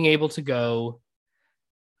 And being able to go,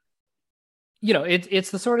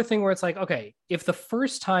 it's the sort of thing where it's like, okay, if the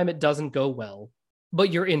first time it doesn't go well,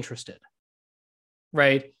 but you're interested,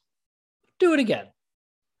 right? Do it again,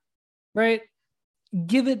 right?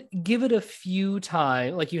 Give it a few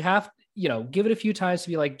times. Like you have, give it a few times to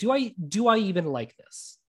be like, do I even like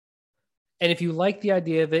this? And if you like the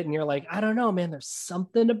idea of it and you're like, I don't know, man, there's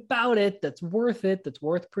something about it that's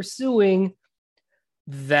worth pursuing.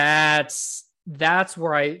 That's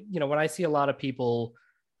where I, when I see a lot of people,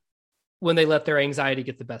 when they let their anxiety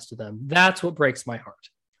get the best of them, that's what breaks my heart,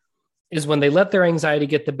 is when they let their anxiety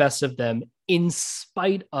get the best of them in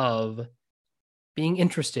spite of being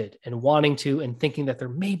interested and wanting to, and thinking that there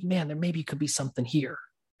maybe could be something here,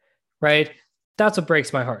 right? That's what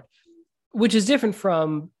breaks my heart, which is different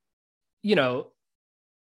from, I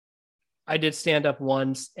did stand up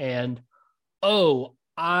once and,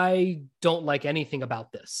 I don't like anything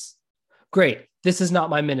about this. Great. This is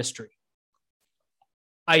not my ministry.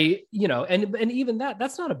 And even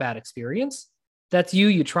that's not a bad experience. That's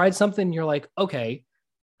you tried something and you're like, okay,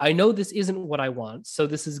 I know this isn't what I want. So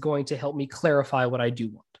this is going to help me clarify what I do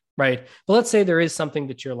want. Right. But let's say there is something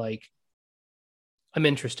that you're like, I'm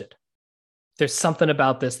interested. There's something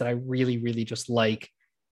about this that I really, really just like,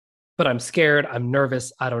 but I'm scared. I'm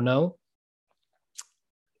nervous. I don't know.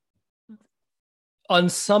 On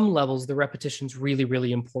some levels, the repetition's really,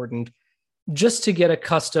 really important. just to get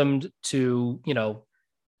accustomed to,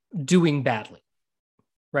 doing badly,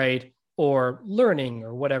 right? Or learning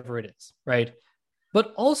or whatever it is, right?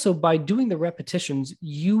 But also by doing the repetitions,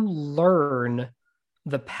 you learn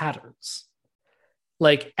the patterns.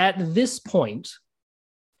 Like at this point,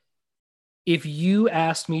 if you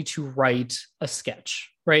asked me to write a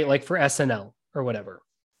sketch, right? Like for SNL or whatever,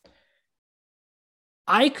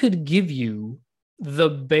 I could give you the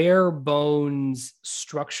bare bones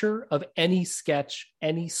structure of any sketch,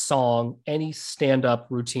 any song, any stand-up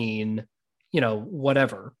routine,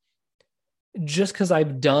 whatever, just because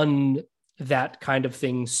I've done that kind of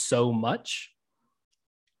thing so much.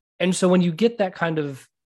 And so when you get that kind of,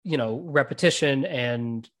 repetition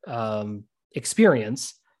and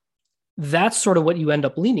experience, that's sort of what you end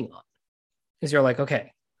up leaning on. Is you're like,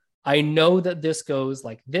 okay, I know that this goes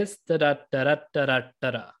like this, da da da da da da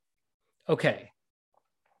da da. Okay.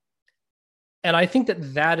 And I think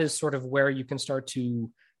that is sort of where you can start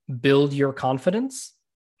to build your confidence,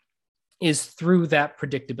 is through that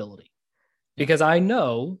predictability. Because I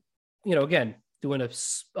know, again, doing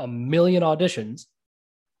a million auditions,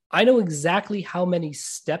 I know exactly how many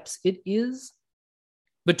steps it is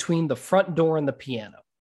between the front door and the piano.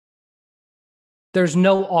 There's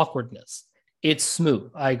no awkwardness. It's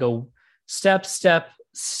smooth. I go step, step,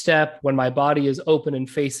 step. When my body is open and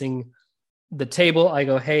facing the table, I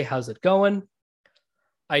go, hey, how's it going?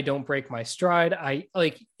 I don't break my stride. I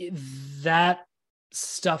like that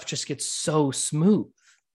stuff just gets so smooth.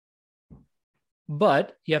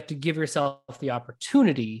 But you have to give yourself the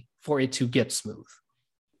opportunity for it to get smooth.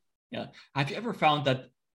 Yeah. Have you ever found that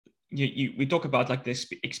we talk about like this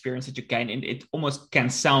experience that you gain, and it almost can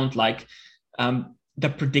sound like the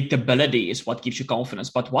predictability is what gives you confidence.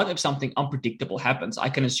 But what if something unpredictable happens? I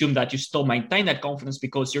can assume that you still maintain that confidence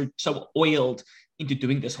because you're so oiled into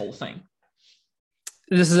doing this whole thing.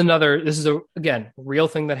 This is again, real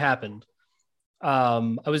thing that happened. I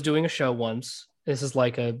was doing a show once. This is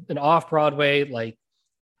like an off-Broadway, like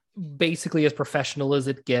basically as professional as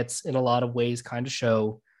it gets in a lot of ways kind of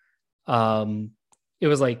show. It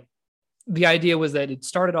was like, the idea was that it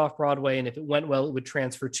started off Broadway, and if it went well, it would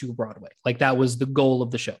transfer to Broadway. Like that was the goal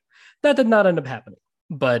of the show. That did not end up happening,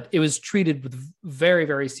 but it was treated with very,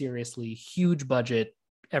 very seriously, huge budget,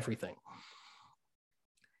 everything.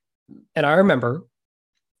 And I remember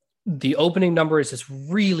the opening number is this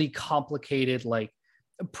really complicated, like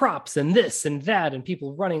props and this and that, and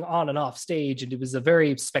people running on and off stage. And it was a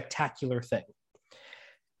very spectacular thing.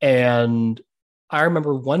 And I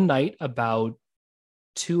remember one night, about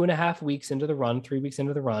 2.5 weeks into the run, 3 weeks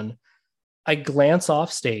into the run, I glance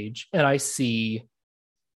off stage and I see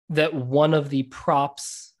that one of the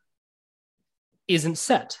props isn't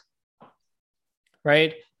set.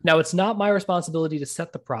 Right? Now, it's not my responsibility to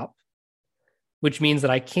set the prop, which means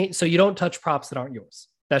that I can't. So you don't touch props that aren't yours.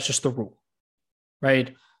 That's just the rule.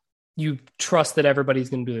 Right? You trust that everybody's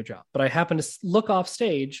going to do their job. But I happened to look off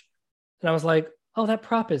stage and I was like, oh, that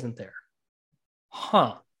prop isn't there.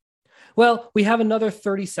 Huh. Well, we have another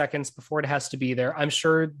 30 seconds before it has to be there. I'm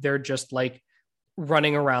sure they're just like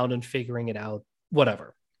running around and figuring it out,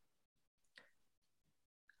 whatever.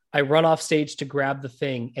 I run off stage to grab the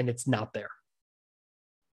thing and it's not there.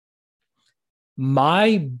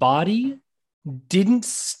 My body didn't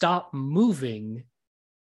stop moving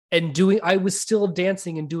and I was still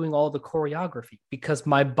dancing and doing all the choreography because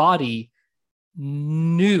my body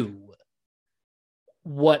knew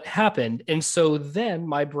what happened. And so then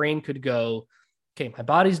my brain could go, okay, my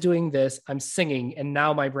body's doing this, I'm singing, and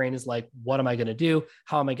now my brain is like, what am I going to do?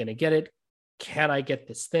 How am I going to get it? Can I get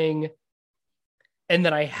this thing? And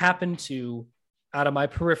then I happened to, out of my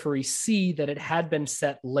periphery, see that it had been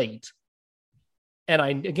set late. And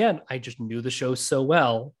I just knew the show so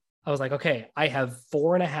well. I was like, okay, I have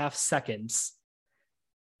 4.5 seconds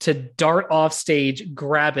to dart off stage,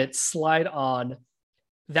 grab it, slide on.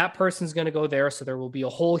 That person's going to go there. So there will be a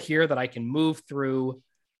hole here that I can move through.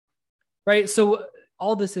 Right. So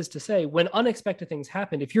all this is to say, when unexpected things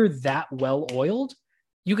happen, if you're that well oiled,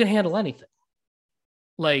 you can handle anything.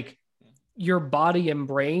 Like your body and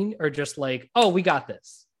brain are just like, oh, we got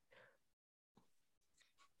this.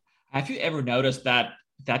 Have you ever noticed that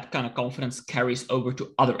kind of confidence carries over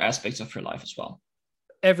to other aspects of your life as well?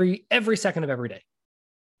 Every second of every day.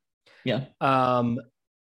 Yeah.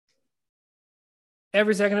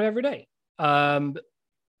 Every second of every day.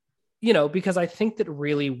 Because I think that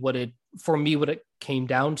really what it came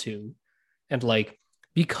down to, and like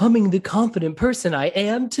becoming the confident person I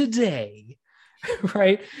am today,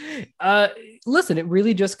 right? Listen, it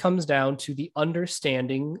really just comes down to the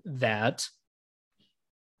understanding that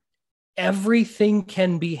everything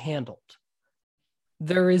can be handled.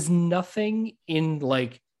 There is nothing in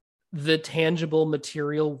like the tangible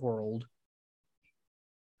material world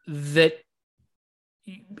that,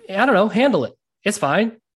 I don't know, handle it. It's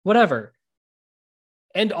fine, whatever.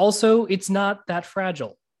 And also, it's not that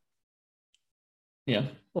fragile. Yeah.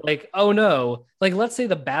 Like, oh no, like let's say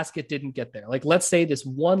the basket didn't get there. Like, let's say this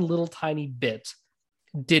one little tiny bit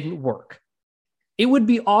didn't work. It would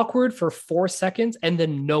be awkward for 4 seconds and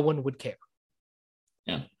then no one would care.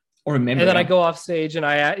 Yeah. Or remember. And then I go off stage and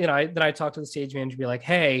I talk to the stage manager and be like,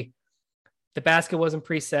 hey, the basket wasn't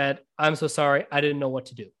preset. I'm so sorry. I didn't know what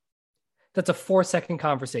to do. That's a 4-second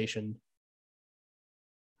conversation.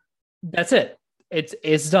 That's it.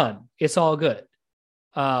 It's done. It's all good.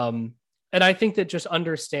 And I think that just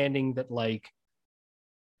understanding that, like,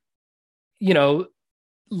 you know,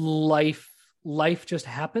 life just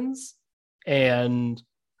happens, and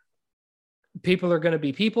people are going to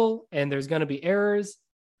be people, and there's going to be errors,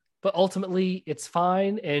 but ultimately it's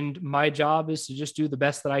fine. And my job is to just do the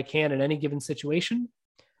best that I can in any given situation,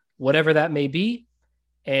 whatever that may be.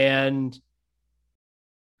 And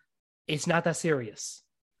it's not that serious.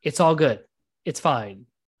 It's all good. It's fine.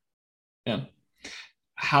 Yeah.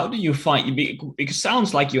 How do you find, it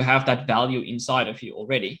sounds like you have that value inside of you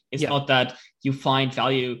already. It's not that you find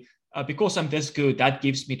value because I'm this good, that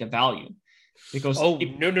gives me the value. Because no.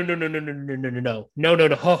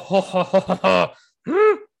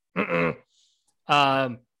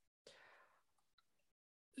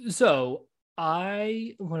 So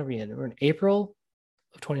what are we in? We're in April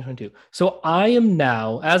of 2022. So I am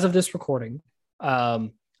now, as of this recording, I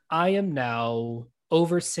am now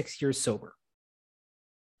over 6 years sober.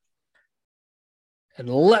 And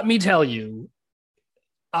let me tell you,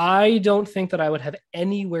 I don't think that I would have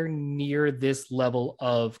anywhere near this level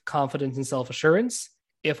of confidence and self-assurance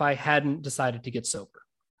if I hadn't decided to get sober.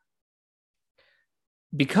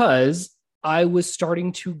 Because I was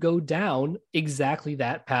starting to go down exactly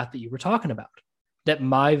that path that you were talking about. That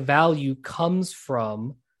my value comes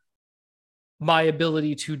from my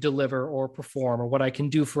ability to deliver or perform, or what I can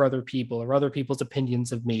do for other people, or other people's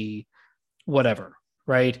opinions of me, whatever,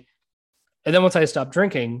 right? And then once I stopped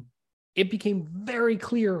drinking, it became very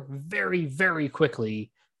clear very, very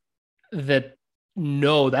quickly that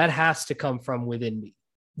no, that has to come from within me.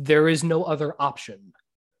 There is no other option.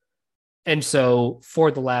 And so for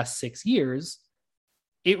the last 6 years,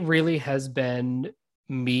 it really has been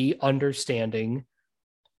me understanding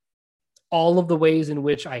all of the ways in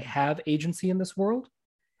which I have agency in this world,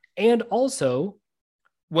 and also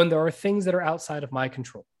when there are things that are outside of my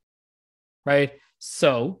control, right?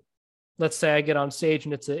 So let's say I get on stage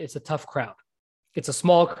and it's a tough crowd. It's a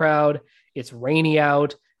small crowd. It's rainy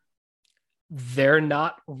out. They're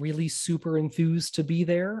not really super enthused to be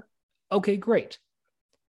there. Okay, great.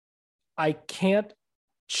 I can't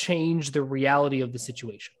change the reality of the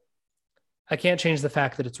situation. I can't change the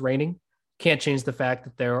fact that it's raining. Can't change the fact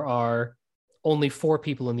that there are only 4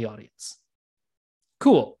 people in the audience.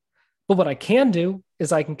 Cool. But what I can do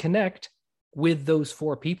is I can connect with those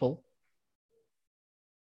 4 people.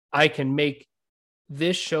 I can make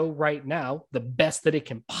this show right now the best that it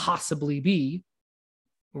can possibly be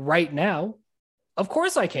right now. Of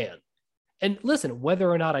course I can. And listen,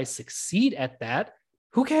 whether or not I succeed at that,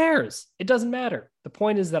 who cares? It doesn't matter. The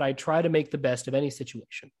point is that I try to make the best of any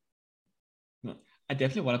situation. I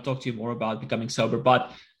definitely want to talk to you more about becoming sober,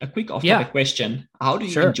 but a quick off-topic question. How do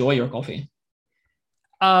you enjoy your coffee?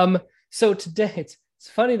 So today, it's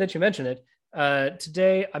funny that you mention it.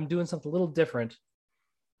 Today, I'm doing something a little different.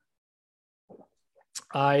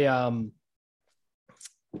 I've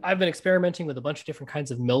been experimenting with a bunch of different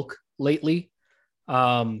kinds of milk lately.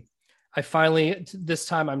 I finally, this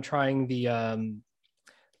time I'm trying the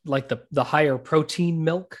higher protein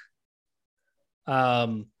milk.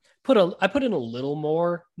 I put in a little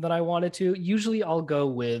more than I wanted to. Usually I'll go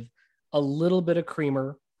with a little bit of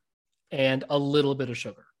creamer and a little bit of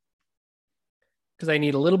sugar, because I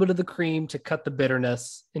need a little bit of the cream to cut the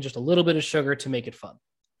bitterness and just a little bit of sugar to make it fun.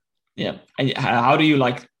 Yeah. And how do you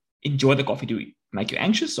enjoy the coffee? Do it make you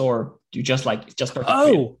anxious, or do you just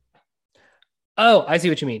Oh, I see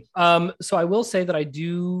what you mean. So I will say that I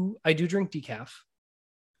do drink decaf.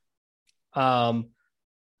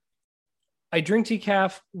 I drink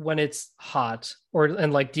decaf when it's hot,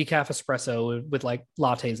 and decaf espresso with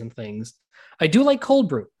lattes and things. I do like cold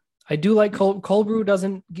brew. I do like cold brew.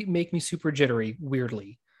 Doesn't make me super jittery,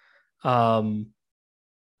 weirdly. But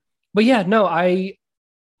yeah, no,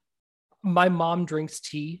 my mom drinks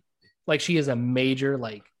tea. She is a major,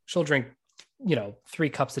 she'll drink, 3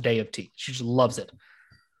 cups a day of tea. She just loves it.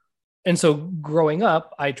 And so growing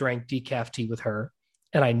up, I drank decaf tea with her,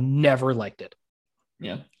 and I never liked it.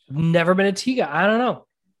 Yeah. Never been a tea guy. I don't know.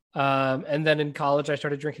 And then in college, I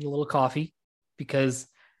started drinking a little coffee because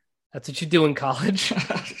that's what you do in college.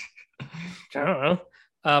 I don't know.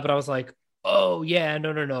 But I was like, oh yeah,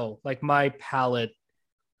 no. Like my palate,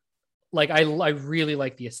 like I really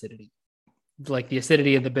like the acidity. Like the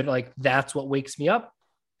acidity and the bit, like that's what wakes me up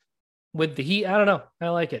with the heat. I don't know. I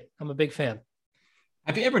like it. I'm a big fan.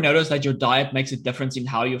 Have you ever noticed that your diet makes a difference in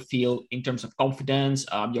how you feel in terms of confidence,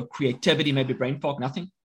 your creativity, maybe brain fog,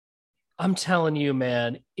 nothing? I'm telling you,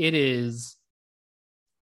 man, it's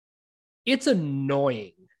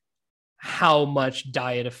annoying how much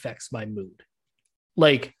diet affects my mood.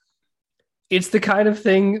 Like, it's the kind of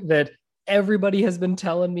thing that everybody has been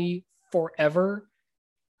telling me forever.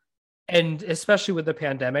 And especially with the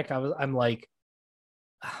pandemic, I'm like,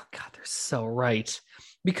 oh God, they're so right.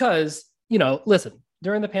 Because, listen,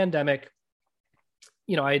 during the pandemic,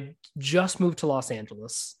 I just moved to Los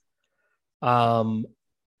Angeles.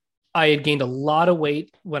 I had gained a lot of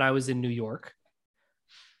weight when I was in New York.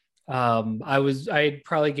 I had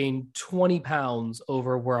probably gained 20 pounds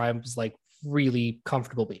over where I was like really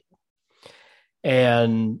comfortable being.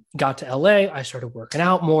 And got to LA. I started working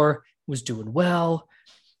out more, was doing well,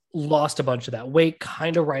 lost a bunch of that weight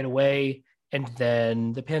kind of right away. And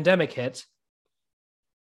then the pandemic hit.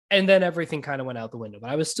 And then everything kind of went out the window, but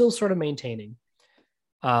I was still sort of maintaining.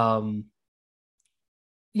 And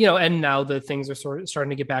now the things are sort of starting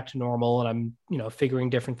to get back to normal and I'm, figuring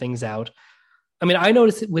different things out. I mean, I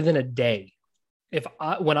noticed it within a day.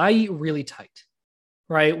 When I eat really tight,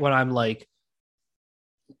 right? When I'm like,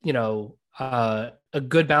 a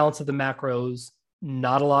good balance of the macros,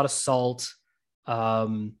 not a lot of salt,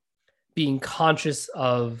 being conscious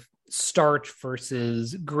of starch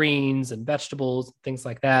versus greens and vegetables, things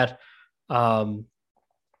like that.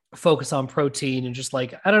 Focus on protein and just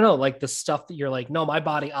like, I don't know, like the stuff that you're like, no, my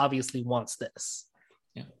body obviously wants this.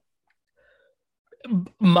 Yeah.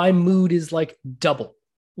 My mood is like double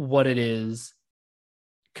what it is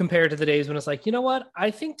compared to the days when it's like, you know what?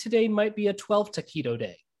 I think today might be a 12 taquito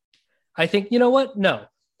day. I think, you know what? No,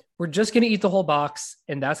 we're just going to eat the whole box.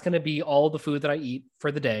 And that's going to be all the food that I eat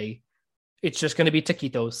for the day. It's just going to be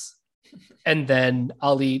taquitos. And then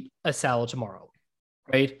I'll eat a salad tomorrow.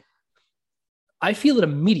 Right. I feel it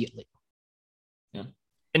immediately. Yeah.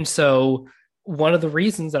 And so one of the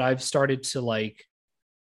reasons that I've started to like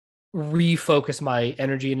refocus my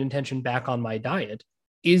energy and intention back on my diet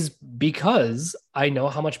is because I know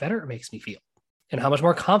how much better it makes me feel and how much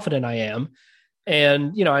more confident I am.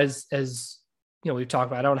 And, as we've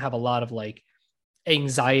talked about, I don't have a lot of like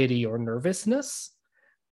anxiety or nervousness,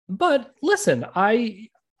 but listen, I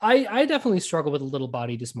definitely struggle with a little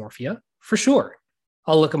body dysmorphia for sure.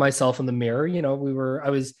 I'll look at myself in the mirror. I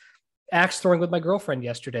was axe throwing with my girlfriend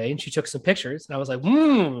yesterday and she took some pictures and I was like,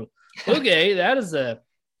 okay, that's a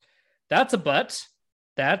butt.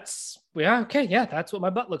 That's what my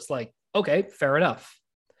butt looks like. Okay, fair enough.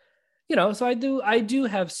 So I do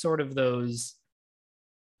have sort of those,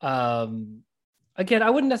 again, I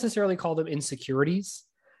wouldn't necessarily call them insecurities,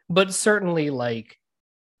 but certainly like,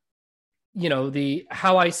 the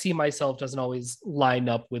how I see myself doesn't always line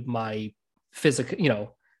up with my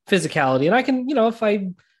physicality. And I can,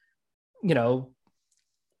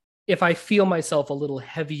 if I feel myself a little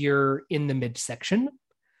heavier in the midsection,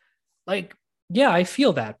 like, yeah, I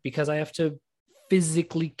feel that because I have to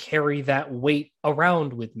physically carry that weight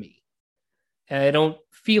around with me. And I don't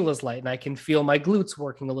feel as light and I can feel my glutes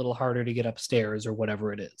working a little harder to get upstairs or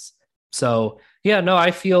whatever it is. So yeah, no,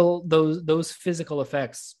 I feel those physical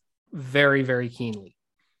effects very, very keenly.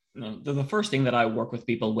 The first thing that I work with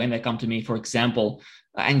people when they come to me, for example,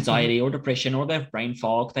 anxiety or depression, or they have brain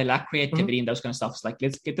fog, they lack creativity and those kind of stuff. It's like,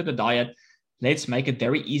 let's get to the diet. Let's make it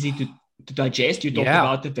very easy to digest. You talked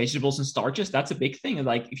about the vegetables and starches. That's a big thing. And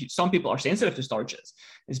like, some people are sensitive to starches,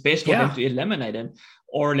 it's best for them to eliminate it.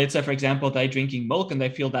 Or let's say, for example, they're drinking milk and they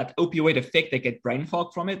feel that opioid effect, they get brain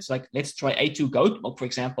fog from it. It's like, let's try A2 goat milk, for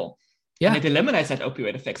example. Yeah. And it eliminates that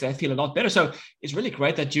opioid effect. So I feel a lot better. So it's really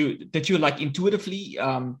great that you like intuitively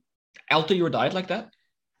alter your diet like that.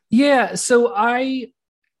 Yeah. So I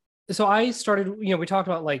started, we talked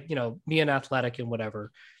about like, being athletic and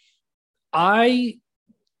whatever. So I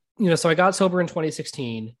got sober in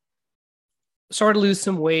 2016, started to lose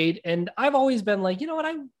some weight. And I've always been like, you know what,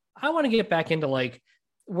 I want to get back into like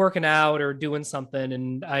working out or doing something.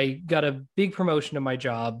 And I got a big promotion in my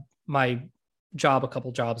job a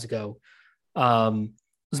couple jobs ago.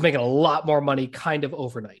 Was making a lot more money kind of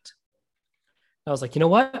overnight. I was like, you know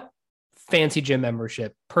what? Fancy gym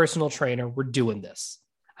membership, personal trainer, we're doing this.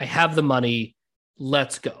 I have the money.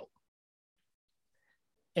 Let's go.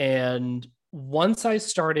 And once I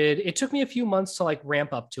started, it took me a few months to like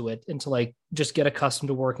ramp up to it and to like just get accustomed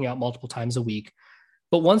to working out multiple times a week.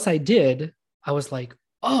 But once I did, I was like,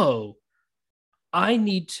 oh, I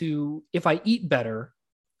need to, if I eat better,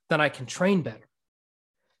 then I can train better.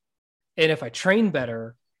 And if I train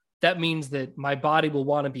better, that means that my body will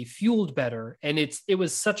want to be fueled better. And it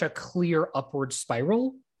was such a clear upward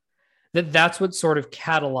spiral that's what sort of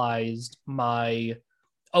catalyzed my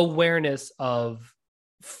awareness of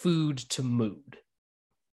food to mood.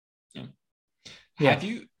 Yeah.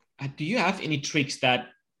 Do you have any tricks that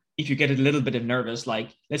if you get a little bit of nervous,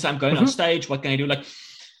 like let's say I'm going on stage, what can I do? Like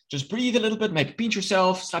just breathe a little bit, maybe pinch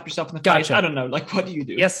yourself, slap yourself in the face. I don't know. Like, what do you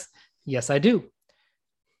do? Yes, I do.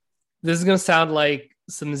 This is going to sound like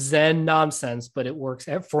some Zen nonsense, but it works.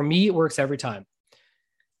 For me, it works every time.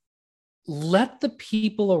 Let the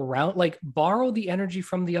people around, like, borrow the energy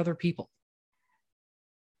from the other people.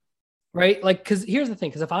 Right? Like, because here's the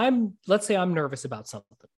thing, because let's say I'm nervous about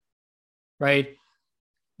something, right?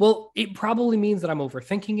 Well, it probably means that I'm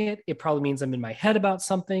overthinking it. It probably means I'm in my head about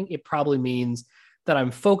something. It probably means that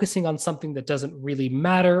I'm focusing on something that doesn't really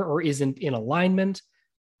matter or isn't in alignment.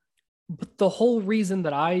 But the whole reason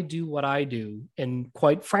that I do what I do, and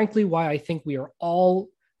quite frankly, why I think we are all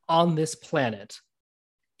on this planet,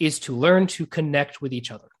 is to learn to connect with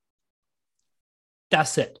each other.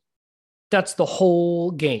 That's it. That's the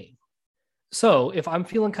whole game. So if I'm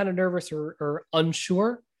feeling kind of nervous or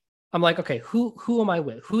unsure, I'm like, okay, who am I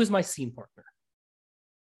with? Who is my scene partner?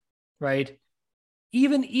 Right?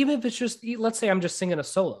 Even if it's just, let's say I'm just singing a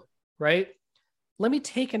solo, right? Let me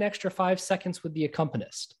take an extra 5 seconds with the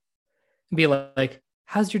accompanist and be like,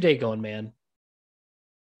 how's your day going, man?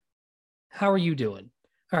 How are you doing?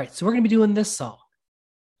 All right, so we're going to be doing this song.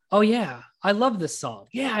 Oh, yeah, I love this song.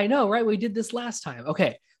 Yeah, I know, right? We did this last time.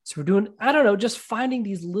 Okay, so we're doing, I don't know, just finding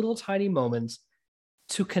these little tiny moments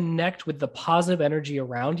to connect with the positive energy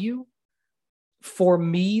around you. For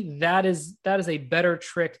me, that is a better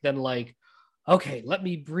trick than like, okay, let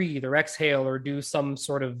me breathe or exhale or do some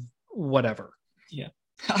sort of whatever. Yeah,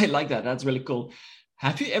 I like that. That's really cool.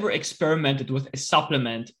 Have you ever experimented with a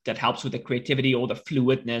supplement that helps with the creativity or the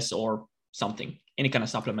fluidness or something? Any kind of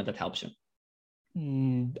supplement that helps you?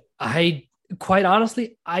 I quite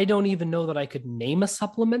honestly, I don't even know that I could name a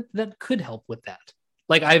supplement that could help with that.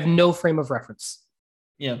 Like, I have no frame of reference.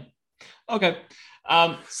 Yeah. Okay.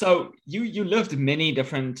 So you lived many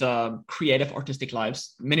different creative, artistic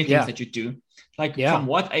lives, many things that you do. Like, from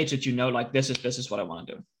what age did you know, like, this is what I want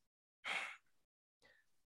to do?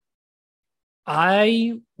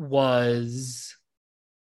 I was,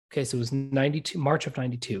 okay, so it was 92, March of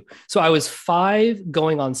 92. So I was 5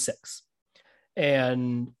 going on 6.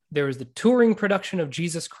 And there was the touring production of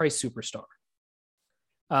Jesus Christ Superstar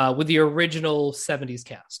with the original 70s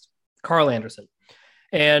cast, Carl Anderson.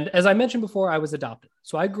 And as I mentioned before, I was adopted.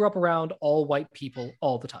 So I grew up around all white people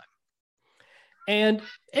all the time. And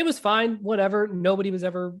it was fine, whatever. Nobody was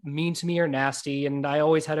ever mean to me or nasty. And I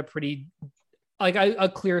always had a pretty, like, a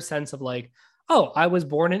clear sense of like, oh, I was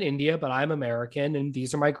born in India, but I'm American and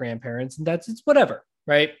these are my grandparents and it's whatever,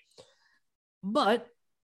 right? But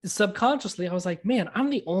subconsciously, I was like, man, I'm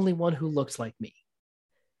the only one who looks like me.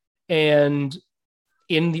 And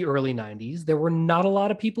in the early 90s, there were not a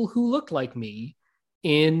lot of people who looked like me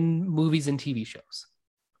in movies and TV shows,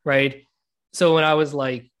 right? So when I was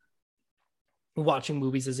like watching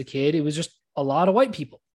movies as a kid, it was just a lot of white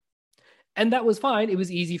people. And that was fine. It was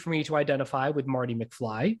easy for me to identify with Marty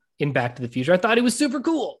McFly in Back to the Future. I thought he was super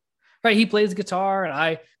cool, right? He plays guitar and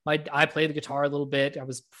I played the guitar a little bit. I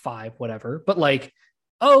was 5, whatever. But like,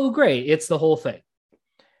 oh, great. It's the whole thing.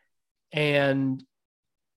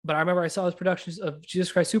 But I remember I saw his productions of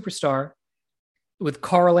Jesus Christ Superstar with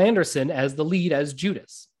Carl Anderson as the lead, as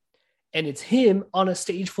Judas. And it's him on a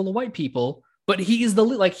stage full of white people, but he's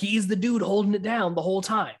the dude holding it down the whole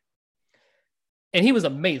time. And he was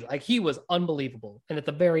amazing. Like, he was unbelievable. And at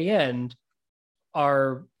the very end,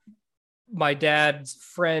 my dad's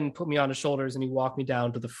friend put me on his shoulders and he walked me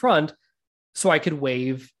down to the front so I could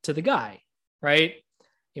wave to the guy, right?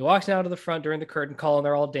 He walks down to the front during the curtain call and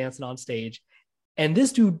they're all dancing on stage. And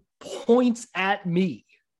this dude points at me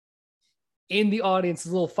in the audience,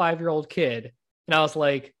 this little 5-year-old kid. And I was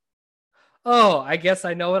like, oh, I guess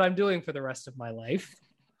I know what I'm doing for the rest of my life.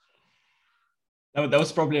 That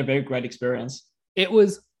was probably a very great experience. It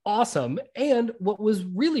was awesome. And what was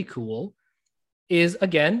really cool is,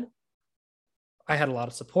 again, I had a lot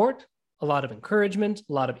of support, a lot of encouragement,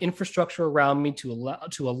 a lot of infrastructure around me to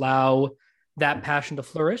allow that passion to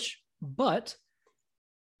flourish. But,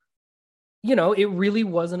 you know, it really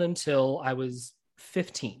wasn't until I was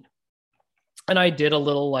 15. And I did a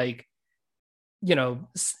little like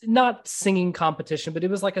not singing competition, but it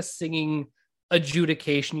was like a singing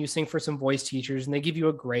adjudication. You sing for some voice teachers and they give you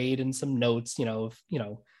a grade and some notes,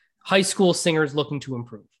 high school singers looking to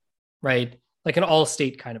improve, right? Like an all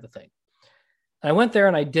state kind of a thing. And I went there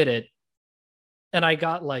and I did it and I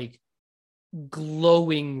got like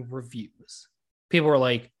glowing reviews. People were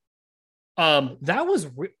like,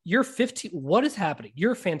 you're 15. What is happening?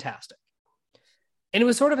 You're fantastic. And it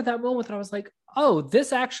was sort of at that moment that I was like, oh,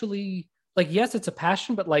 this actually, like, yes, it's a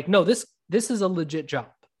passion, but like, no, this is a legit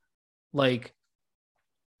job. Like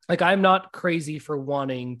I'm not crazy for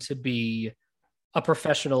wanting to be a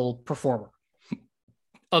professional performer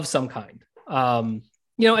of some kind. And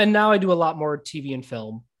now I do a lot more TV and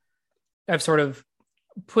film. I've sort of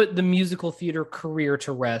put the musical theater career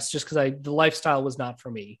to rest just because the lifestyle was not for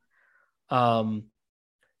me. But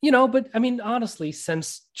I mean, honestly,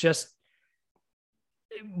 since just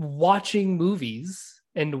watching movies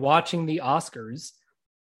and watching the Oscars,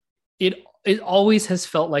 it always has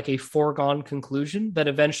felt like a foregone conclusion that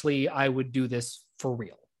eventually I would do this for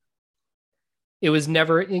real. It was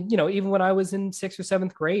never, even when I was in 6th or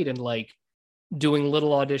 7th grade and like doing little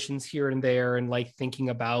auditions here and there and like thinking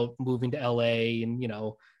about moving to LA and,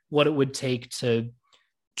 what it would take to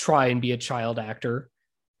try and be a child actor.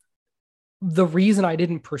 The reason I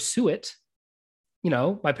didn't pursue it,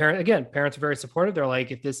 my parents are very supportive. They're like,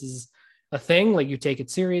 if this is a thing, like you take it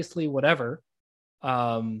seriously, whatever.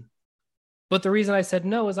 But the reason I said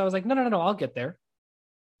no is I was like, no, I'll get there.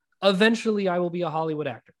 Eventually I will be a Hollywood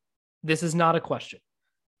actor. This is not a question.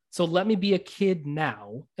 So let me be a kid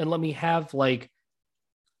now and let me have like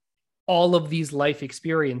all of these life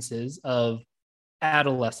experiences of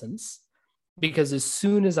adolescence, because as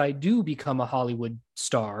soon as I do become a Hollywood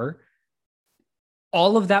star,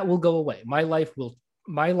 all of that will go away. My life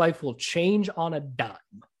will change on a dime.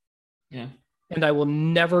 Yeah. And I will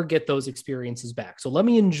never get those experiences back. So let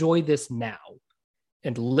me enjoy this now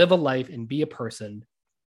and live a life and be a person.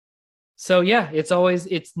 So yeah, it's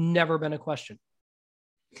never been a question.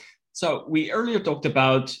 So we earlier talked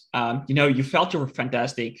about, you felt you were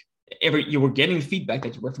fantastic. You were getting feedback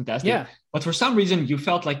that you were fantastic, yeah. But for some reason you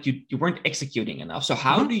felt like you weren't executing enough. So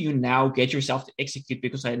how do you now get yourself to execute?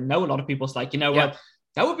 Because I know a lot of people's like, what,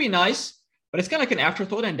 that would be nice, but it's kind of like an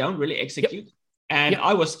afterthought and don't really execute. Yep. And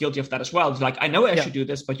I was guilty of that as well. It's like, I know I should do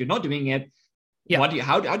this, but you're not doing it. Yeah.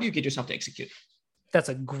 How do you get yourself to execute? That's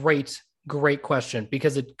a great question,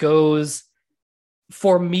 because it goes,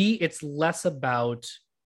 for me, it's less about,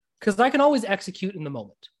 because I can always execute in the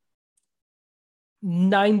moment.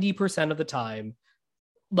 90% of the time,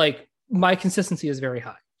 like my consistency is very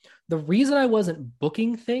high. The reason I wasn't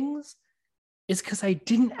booking things is because I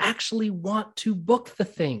didn't actually want to book the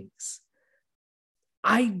things.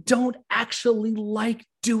 I don't actually like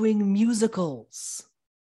doing musicals.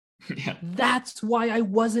 Yeah. That's why I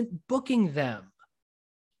wasn't booking them.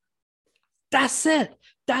 That's it.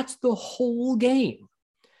 That's the whole game.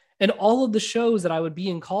 And all of the shows that I would be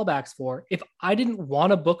in callbacks for, if I didn't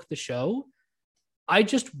want to book the show, I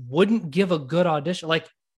just wouldn't give a good audition. Like,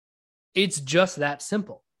 it's just that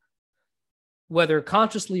simple. Whether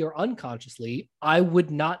consciously or unconsciously, I would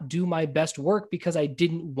not do my best work because I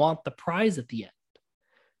didn't want the prize at the end.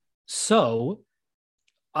 So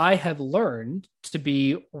I have learned to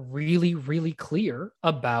be really, really clear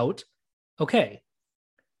about, okay,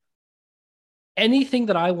 anything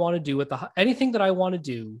that I want to do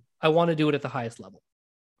I want to do it at the highest level,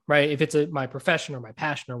 right? If it's my profession or my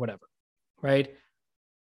passion or whatever, right?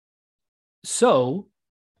 So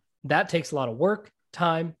that takes a lot of work,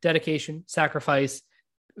 time, dedication, sacrifice,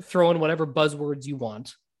 throw in whatever buzzwords you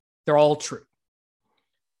want. They're all true.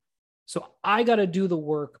 So I got to do the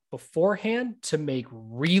work beforehand to make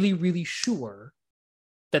really, really sure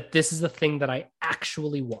that this is the thing that I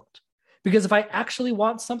actually want. Because if I actually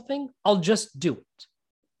want something, I'll just do it.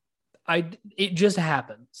 It just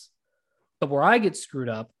happens. But where I get screwed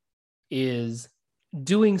up is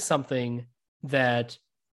doing something that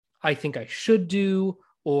I think I should do,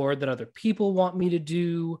 or that other people want me to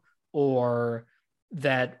do, or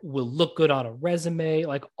that will look good on a resume,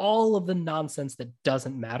 like all of the nonsense that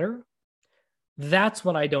doesn't matter. That's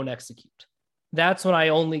when I don't execute. That's when I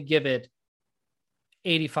only give it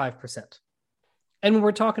 85%. And when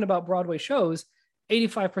we're talking about Broadway shows,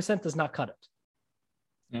 85% does not cut it.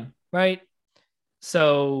 Yeah. Right?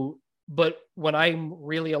 So, but when I'm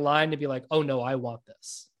really aligned to be like, oh no, I want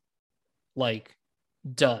this, like,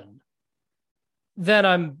 done, then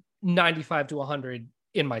I'm 95 to 100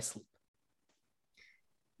 in my sleep.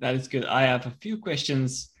 That is good. I have a few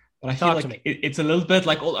questions, but I feel like it's a little bit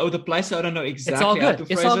like all over the place. So I don't know exactly it's all good. how to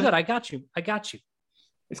phrase It's all it. good. I got you.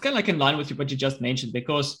 It's kind of like in line with what you just mentioned,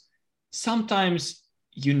 because sometimes,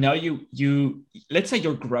 you let's say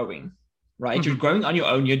you're growing, right? Mhm. You're growing on your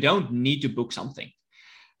own. You don't need to book something.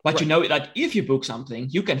 But you Right. know that if you book something,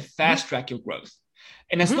 you can Mhm. fast track your growth.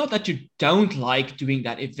 And it's Mhm. not that you don't like doing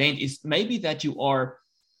that event, it's maybe that you are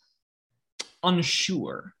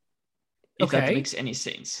unsure, if that Okay. makes any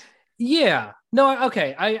sense. Yeah. No,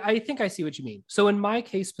 okay. I think I see what you mean. So in my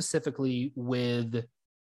case specifically with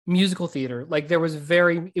musical theater, like it was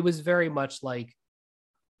very much like,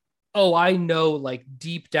 oh, I know like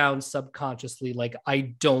deep down subconsciously, like I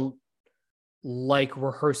don't like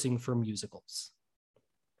rehearsing for musicals.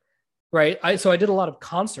 Right. So I did a lot of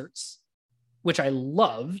concerts, which I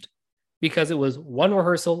loved because it was one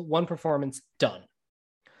rehearsal, one performance, done.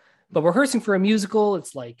 But rehearsing for a musical,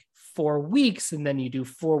 it's like 4 weeks, and then you do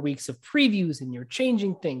 4 weeks of previews and you're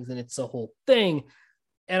changing things, and it's a whole thing.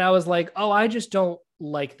 And I was like, oh, I just don't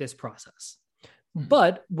like this process.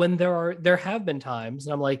 But when there have been times,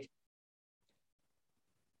 and I'm like,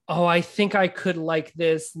 oh, I think I could like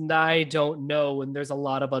this, and I don't know, and there's a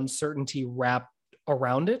lot of uncertainty wrapped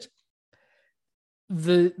around it.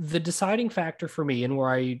 The deciding factor for me, and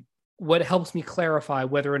what helps me clarify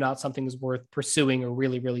whether or not something is worth pursuing or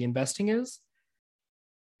really, really investing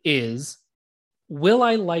is will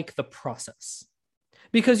I like the process?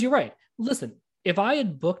 Because you're right. Listen, if I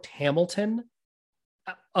had booked Hamilton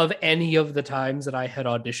of any of the times that I had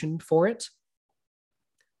auditioned for it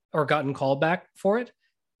or gotten called back for it,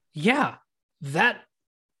 yeah, that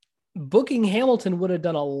booking Hamilton would have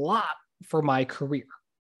done a lot for my career.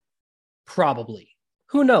 Probably.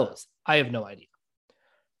 Who knows? I have no idea.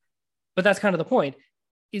 But that's kind of the point,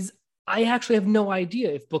 is I actually have no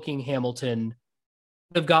idea if booking Hamilton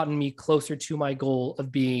would have gotten me closer to my goal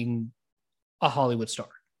of being a Hollywood star.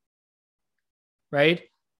 Right?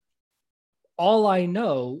 All I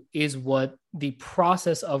know is what the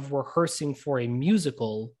process of rehearsing for a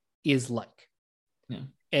musical is like. Yeah.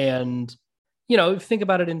 And, think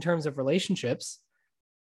about it in terms of relationships.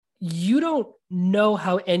 You don't know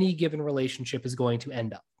how any given relationship is going to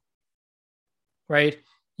end up, right?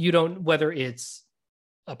 You don't, whether it's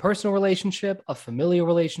a personal relationship, a familial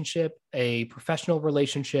relationship, a professional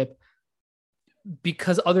relationship,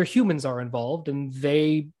 because other humans are involved and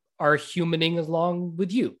they are humaning along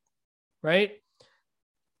with you, right?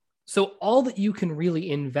 So all that you can really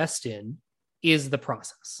invest in is the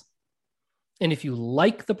process. And if you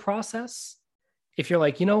like the process, if you're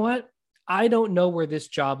like, you know what, I don't know where this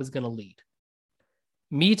job is going to lead.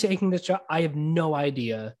 Me taking this job, I have no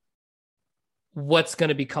idea what's going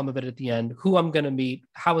to become of it at the end, who I'm going to meet,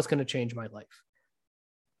 how it's going to change my life.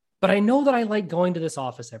 But I know that I like going to this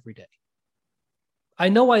office every day. I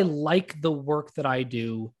know I like the work that I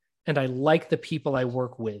do, and I like the people I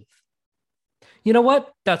work with. You know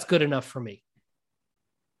what? That's good enough for me.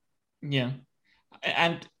 Yeah.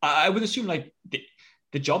 And I would assume like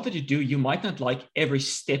the job that you do, you might not like every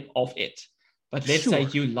step of it. But let's say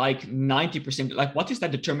Sure. you like 90%. Like, what is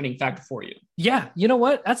that determining factor for you? Yeah, you know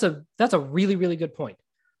what? That's a really, really good point.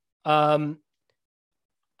 I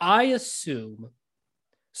assume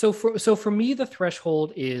for me, the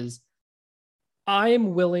threshold is I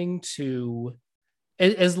am willing to,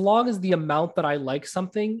 as long as the amount that I like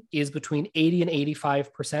something is between 80 and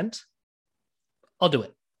 85%, I'll do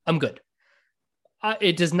it. I'm good.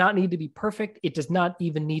 It does not need to be perfect. It does not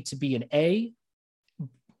even need to be an A.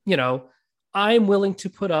 I'm willing to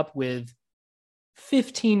put up with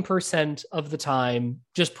 15% of the time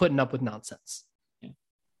just putting up with nonsense. Yeah.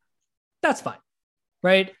 That's fine,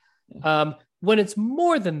 right? Yeah. When it's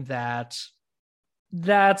more than that,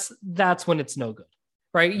 that's when it's no good,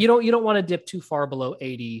 right? You don't want to dip too far below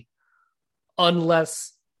 80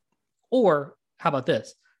 unless, or how about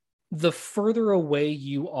this? The further away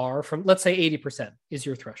you are from, let's say 80% is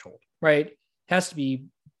your threshold, right? Has to be,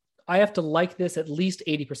 I have to like this at least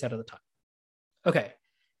 80% of the time. Okay.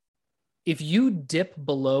 If you dip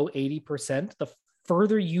below 80%, the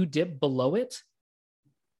further you dip below it,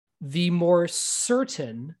 the more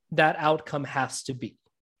certain that outcome has to be.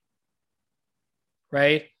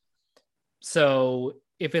 Right? So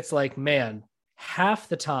if it's like, man, half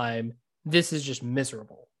the time, this is just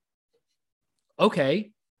miserable.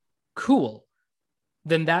 Okay, cool.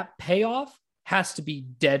 Then that payoff has to be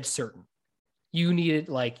dead certain. You need it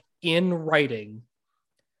like in writing.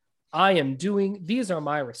 These are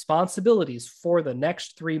my responsibilities for the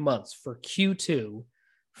next 3 months for Q2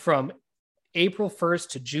 from April 1st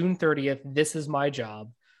to June 30th. This is my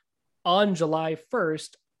job. On July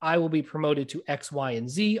 1st, I will be promoted to X, Y, and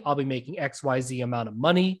Z. I'll be making X, Y, Z amount of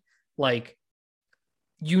money. Like,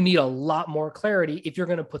 you need a lot more clarity if you're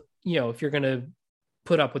going to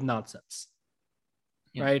put up with nonsense.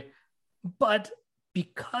 Yeah. Right. But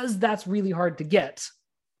because that's really hard to get.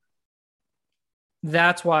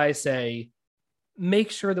 That's why I say,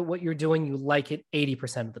 make sure that what you're doing, you like it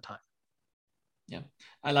 80% of the time. Yeah,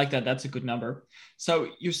 I like that. That's a good number. So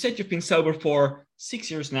you said you've been sober for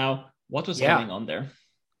 6 years now. What was going on there?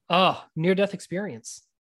 Oh, near-death experience.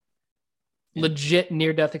 Yeah. Legit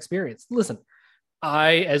near-death experience. Listen,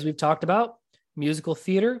 as we've talked about, musical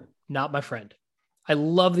theater, not my friend. I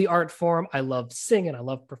love the art form. I love singing. I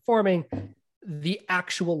love performing. The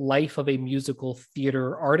actual life of a musical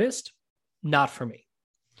theater artist, not for me.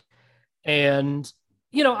 And,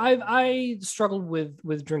 I struggled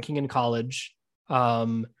with drinking in college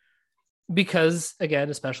because, again,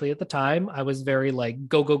 especially at the time, I was very like,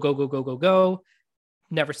 go, go, go, go, go, go, go,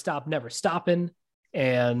 never stop, never stopping.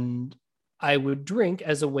 And I would drink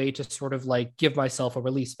as a way to sort of like give myself a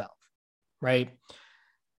release valve, right?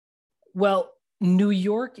 Well, New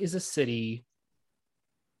York is a city.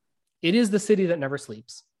 It is the city that never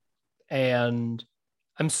sleeps. And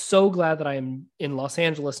I'm so glad that I am in Los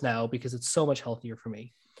Angeles now because it's so much healthier for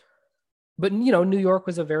me. But, New York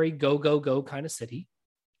was a very go, go, go kind of city.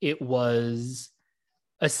 It was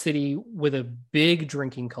a city with a big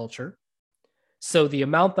drinking culture. So the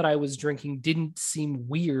amount that I was drinking didn't seem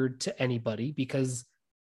weird to anybody because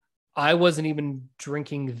I wasn't even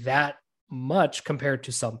drinking that much compared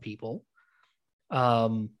to some people.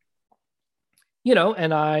 And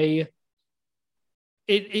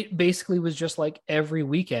it basically was just like every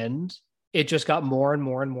weekend, it just got more and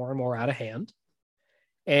more and more and more out of hand.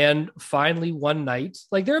 And finally one night,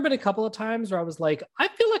 like there have been a couple of times where I was like, I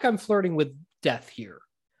feel like I'm flirting with death here.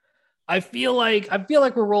 I feel like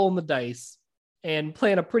we're rolling the dice and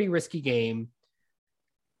playing a pretty risky game.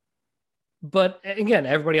 But again,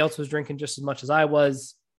 everybody else was drinking just as much as I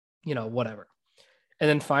was, whatever. And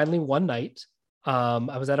then finally one night,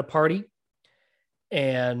 I was at a party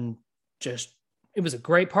and it was a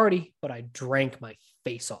great party, but I drank my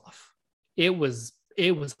face off. It was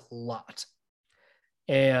a lot.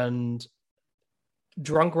 And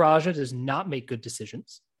drunk Raja does not make good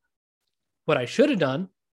decisions. What I should have done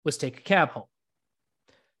was take a cab home.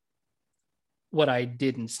 What I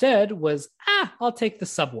did instead was, I'll take the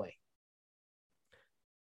subway.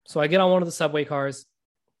 So I get on one of the subway cars.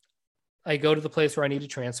 I go to the place where I need to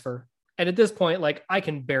transfer. And at this point, like I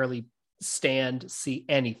can barely see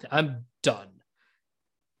anything. I'm done.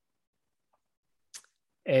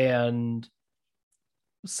 And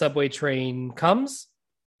subway train comes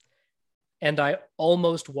and I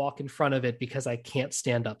almost walk in front of it because I can't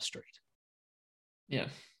stand up straight. Yeah.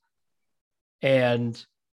 And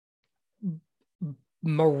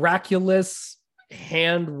miraculous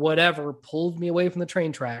hand, whatever, pulled me away from the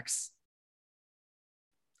train tracks.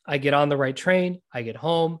 I get on the right train, I get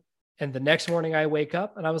home, and the next morning I wake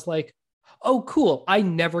up and I was like, oh, cool. I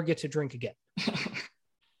never get to drink again.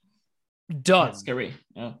 Done. That's scary.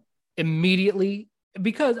 Yeah. Immediately,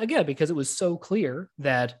 because it was so clear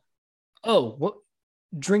that, what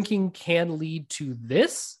drinking can lead to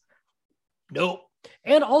this? Nope.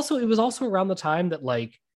 And also, it was also around the time that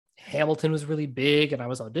like Hamilton was really big and I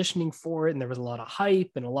was auditioning for it and there was a lot of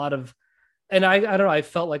hype and I don't know, I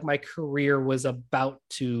felt like my career was about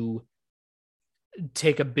to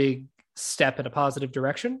take a big step in a positive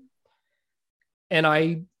direction. And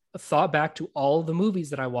I thought back to all the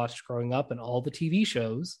movies that I watched growing up and all the TV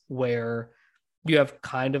shows where you have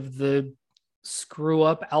kind of the screw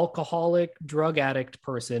up alcoholic drug addict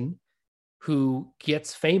person who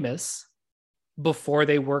gets famous before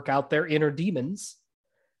they work out their inner demons.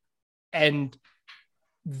 And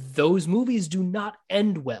those movies do not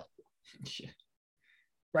end well. Yeah.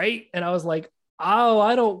 Right. And I was like, no.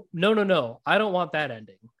 I don't want that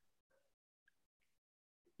ending.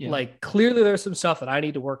 Yeah. Like clearly there's some stuff that I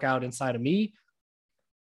need to work out inside of me.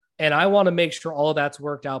 And I want to make sure all of that's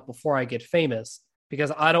worked out before I get famous,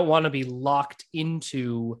 because I don't want to be locked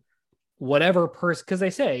into whatever person, because they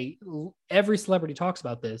say every celebrity talks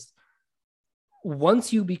about this.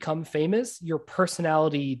 Once you become famous, your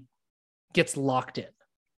personality gets locked in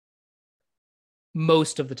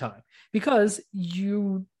most of the time because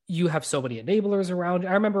you have so many enablers around.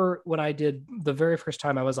 I remember when I did the very first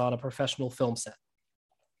time I was on a professional film set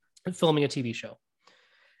filming a TV show,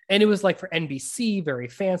 and it was like for NBC, very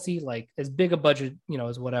fancy, like as big a budget,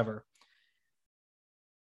 as whatever.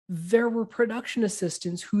 There were production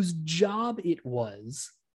assistants whose job it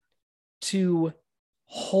was to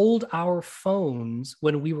hold our phones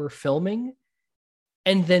when we were filming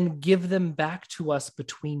and then give them back to us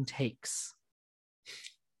between takes.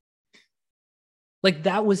 Like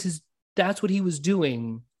that's what he was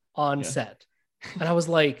doing on set. And I was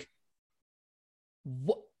like,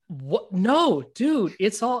 what? No, dude,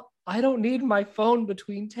 I don't need my phone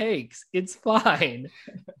between takes. It's fine.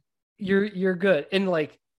 You're good. And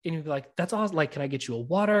like, and you'd be like, that's awesome. Like, can I get you a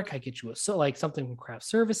water? Can I get you like something from craft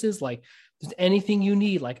services? Like, there's anything you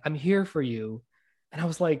need. Like, I'm here for you. And I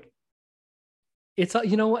was like, it's,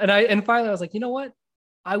 and finally I was like, you know what?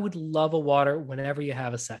 I would love a water whenever you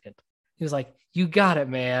have a second. He was like, you got it,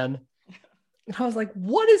 man. And I was like,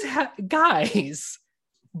 what is guys?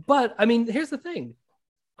 But I mean, here's the thing.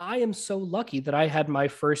 I am so lucky that I had my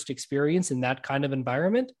first experience in that kind of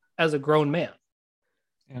environment as a grown man.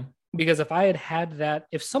 Yeah. Because if I had that,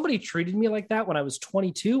 if somebody treated me like that when I was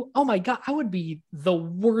 22, oh my God, I would be the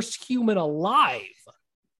worst human alive.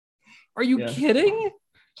 Are you kidding?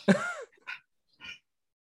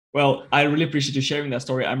 Well, I really appreciate you sharing that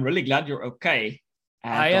story. I'm really glad you're okay.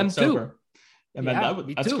 I am sober. too. Yeah,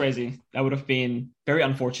 man, that's crazy. That would have been very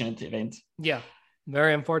unfortunate event. Yeah,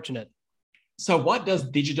 very unfortunate. So what does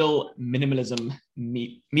digital minimalism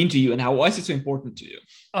mean to you, and why is it so important to you?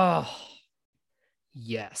 Oh,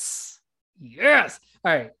 yes. All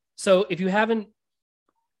right. So if you haven't,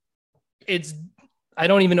 I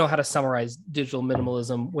don't even know how to summarize digital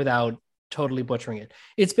minimalism without totally butchering it.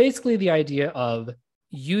 It's basically the idea of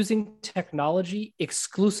using technology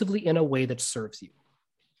exclusively in a way that serves you,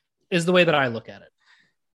 is the way that I look at it.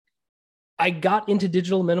 I got into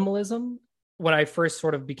digital minimalism when I first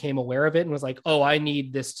sort of became aware of it and was like, oh, I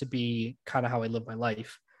need this to be kind of how I live my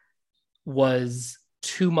life, was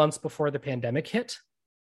 2 months before the pandemic hit.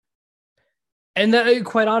 And then,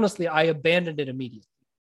 quite honestly, I abandoned it immediately.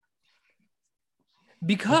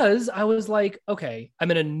 Because I was like, okay,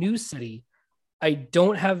 I'm in a new city. I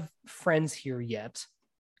don't have friends here yet,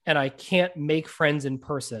 and I can't make friends in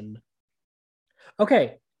person.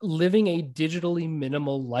 Okay, living a digitally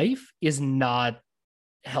minimal life is not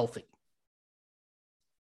healthy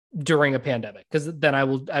during a pandemic, because then I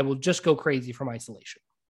will just go crazy from isolation,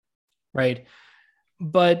 right?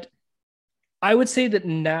 But I would say that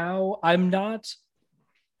now my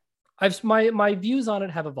views on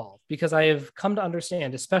it have evolved, because I have come to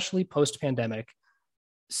understand, especially post-pandemic,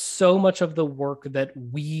 so much of the work that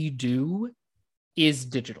we do is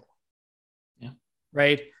digital. Yeah.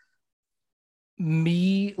 Right?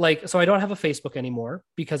 So I don't have a Facebook anymore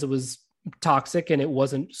because it was toxic and it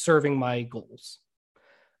wasn't serving my goals.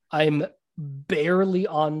 I'm barely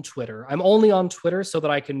on Twitter. I'm only on Twitter so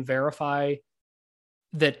that I can verify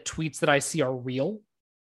that tweets that I see are real.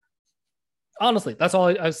 Honestly, that's all.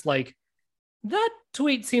 I was like, that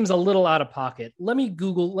tweet seems a little out of pocket. Let me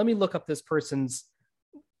look up this person's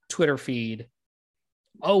Twitter feed.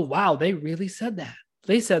 Oh, wow, they really said that.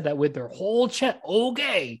 They said that with their whole chat.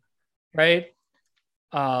 Okay. Right.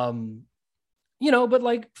 But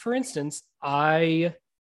like, for instance, I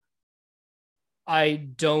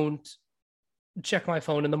don't check my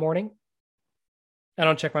phone in the morning. I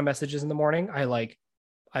don't check my messages in the morning. I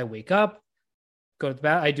wake up, go to the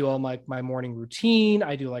bed. I do all my morning routine.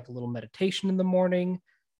 I do like a little meditation in the morning,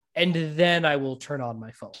 and then I will turn on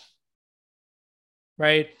my phone.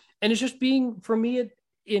 Right. And it's just being, for me,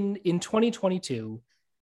 in 2022,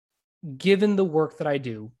 given the work that I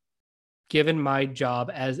do, given my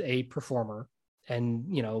job as a performer,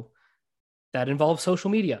 and, that involves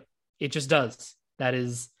social media. It just does. That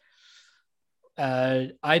is,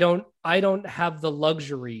 I don't have the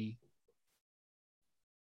luxury.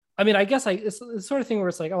 I mean, I guess it's the sort of thing where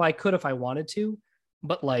it's like, oh, I could if I wanted to,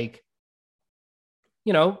 but like,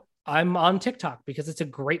 I'm on TikTok because it's a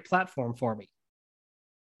great platform for me.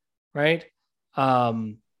 Right.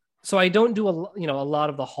 So I don't do a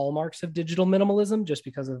lot of the hallmarks of digital minimalism just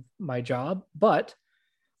because of my job, but,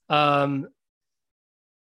 I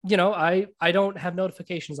don't have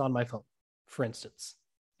notifications on my phone, for instance.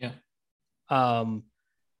 Yeah.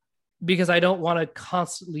 Because I don't want to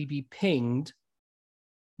constantly be pinged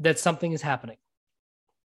that something is happening.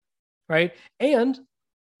 Right. And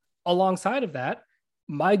alongside of that,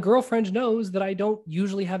 my girlfriend knows that I don't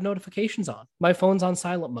usually have notifications on. My phone's on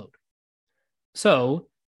silent mode. So,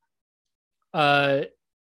 I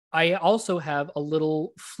also have a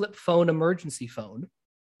little flip phone emergency phone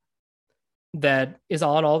that is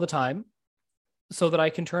on all the time so that I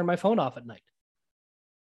can turn my phone off at night.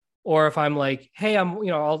 Or if I'm like, hey,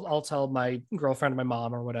 I'll tell my girlfriend or my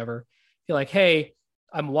mom or whatever, be like, hey,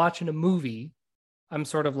 I'm watching a movie. I'm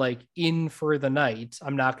sort of like in for the night.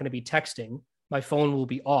 I'm not going to be texting. My phone will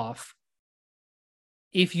be off.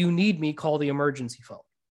 If you need me, call the emergency phone.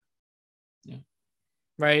 Yeah.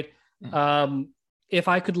 Right. Yeah. If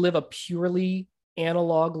I could live a purely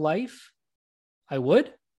analog life, I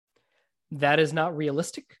would. That is not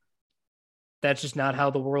realistic. That's just not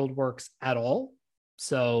how the world works at all.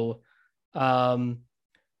 So,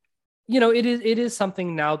 it is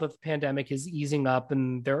something now that the pandemic is easing up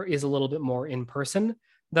and there is a little bit more in person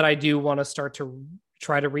that I do want to start to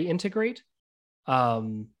try to reintegrate.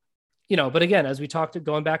 But again, as we talked,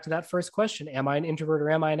 going back to that first question, am I an introvert or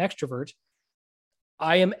am I an extrovert?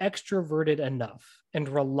 I am extroverted enough and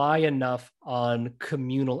rely enough on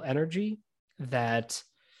communal energy that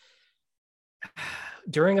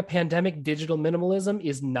during a pandemic, digital minimalism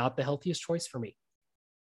is not the healthiest choice for me.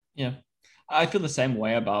 Yeah, I feel the same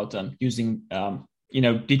way about using,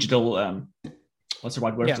 digital. What's the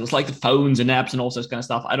right word? Yeah. It's like the phones and apps and all this kind of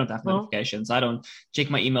stuff. I don't have notifications. I don't check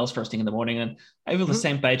my emails first thing in the morning, and I feel the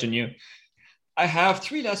same page on you. I have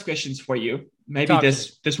 3 last questions for you. Maybe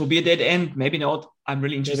this will be a dead end. Maybe not. I'm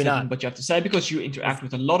really interested in what you have to say because you interact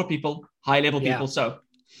with a lot of people, high-level people. So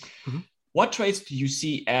what traits do you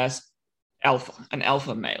see as an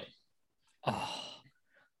alpha male? Oh,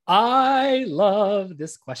 I love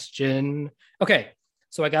this question. Okay,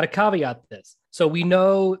 so I got to caveat this. So we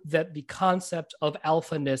know that the concept of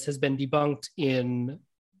alphaness has been debunked in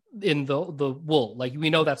the wool. Like, we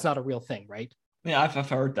know that's not a real thing, right? Yeah, I've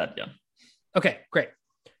heard that, yeah. Okay, great.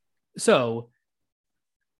 So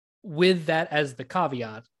with that as the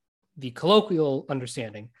caveat, the colloquial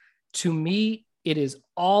understanding, to me, it is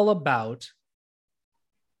all about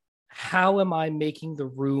how am I making the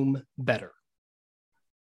room better?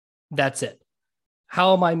 That's it.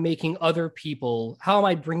 How am I making how am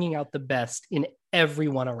I bringing out the best in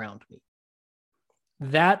everyone around me?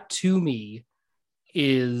 That, to me,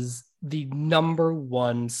 is the number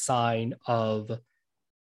one sign of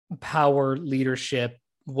power, leadership,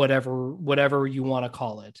 whatever you want to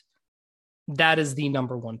call it. That is the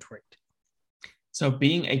number one trait. So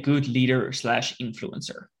being a good leader /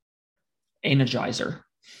 influencer, energizer.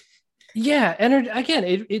 Yeah. And again,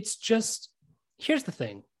 it's just, here's the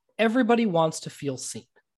thing. Everybody wants to feel seen.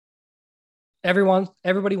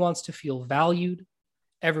 Everybody wants to feel valued.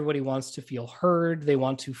 Everybody wants to feel heard. They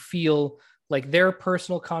want to feel like their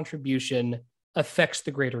personal contribution affects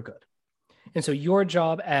the greater good. And so your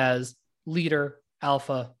job as leader,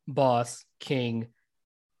 alpha, boss, king,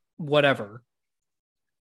 whatever,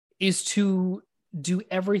 is to do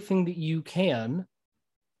everything that you can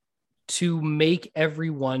to make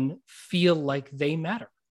everyone feel like they matter.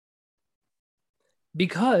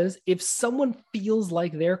 Because if someone feels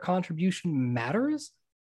like their contribution matters,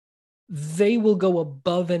 they will go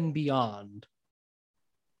above and beyond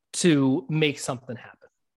to make something happen.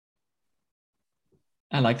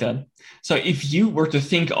 I like that. So if you were to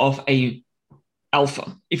think of a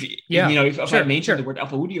alpha, if I mention the word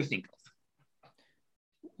alpha, who do you think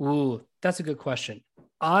of? Ooh, that's a good question.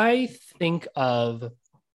 I think of,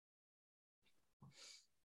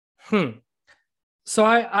 So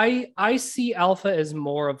I see alpha as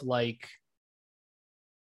more of like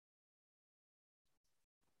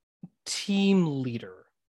team leader.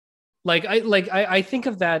 I think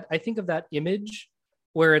of that image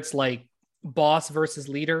where it's like boss versus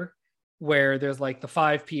leader, where there's like the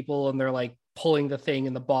 5 people and they're like pulling the thing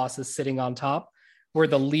and the boss is sitting on top, where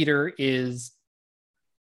the leader is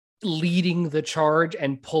leading the charge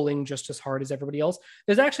and pulling just as hard as everybody else.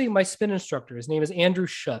 There's actually my spin instructor. His name is Andrew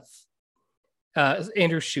Schuth.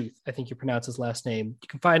 Andrew Schuth, I think you pronounce his last name. You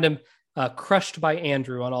can find him Crushed by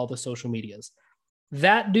Andrew on all the social medias.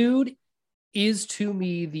 That dude is, to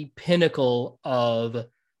me, the pinnacle of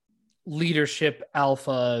leadership,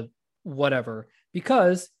 alpha, whatever.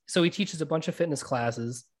 Because, so he teaches a bunch of fitness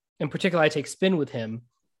classes. In particular, I take spin with him.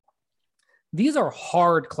 These are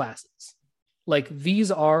hard classes. Like,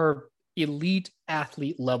 these are elite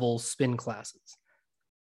athlete level spin classes.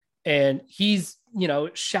 And he's,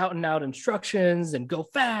 shouting out instructions and go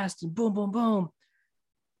fast and boom, boom, boom.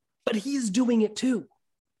 But he's doing it too.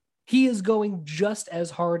 He is going just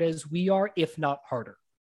as hard as we are, if not harder.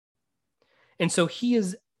 And so he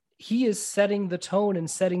is setting the tone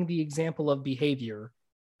and setting the example of behavior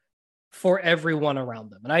for everyone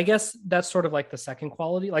around them. And I guess that's sort of like the second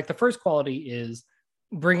quality. Like, the first quality is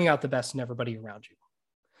bringing out the best in everybody around you.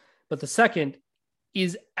 But the second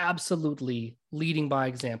is absolutely leading by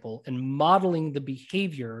example and modeling the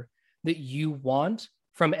behavior that you want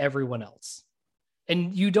from everyone else.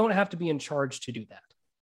 And you don't have to be in charge to do that.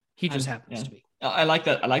 He just happens to be. I like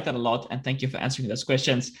that. I like that a lot. And thank you for answering those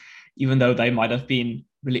questions, even though they might have been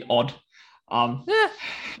really odd.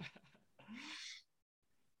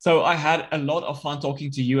 So I had a lot of fun talking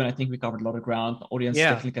to you, and I think we covered a lot of ground. The audience is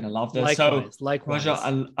definitely going to love this. Likewise.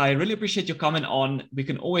 Raja, I really appreciate you coming on. We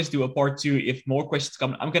can always do a part 2 if more questions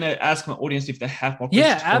come. I'm going to ask my audience if they have more questions.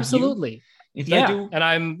 Yeah, absolutely. If they do, and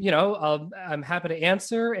I'm happy to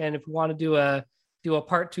answer. And if we want to do a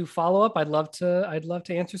part 2 follow up, I'd love to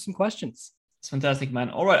answer some questions. It's fantastic,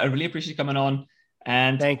 man. All right. I really appreciate you coming on,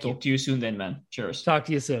 and Thank talk you. to you soon then, man. Cheers. Talk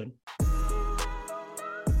to you soon.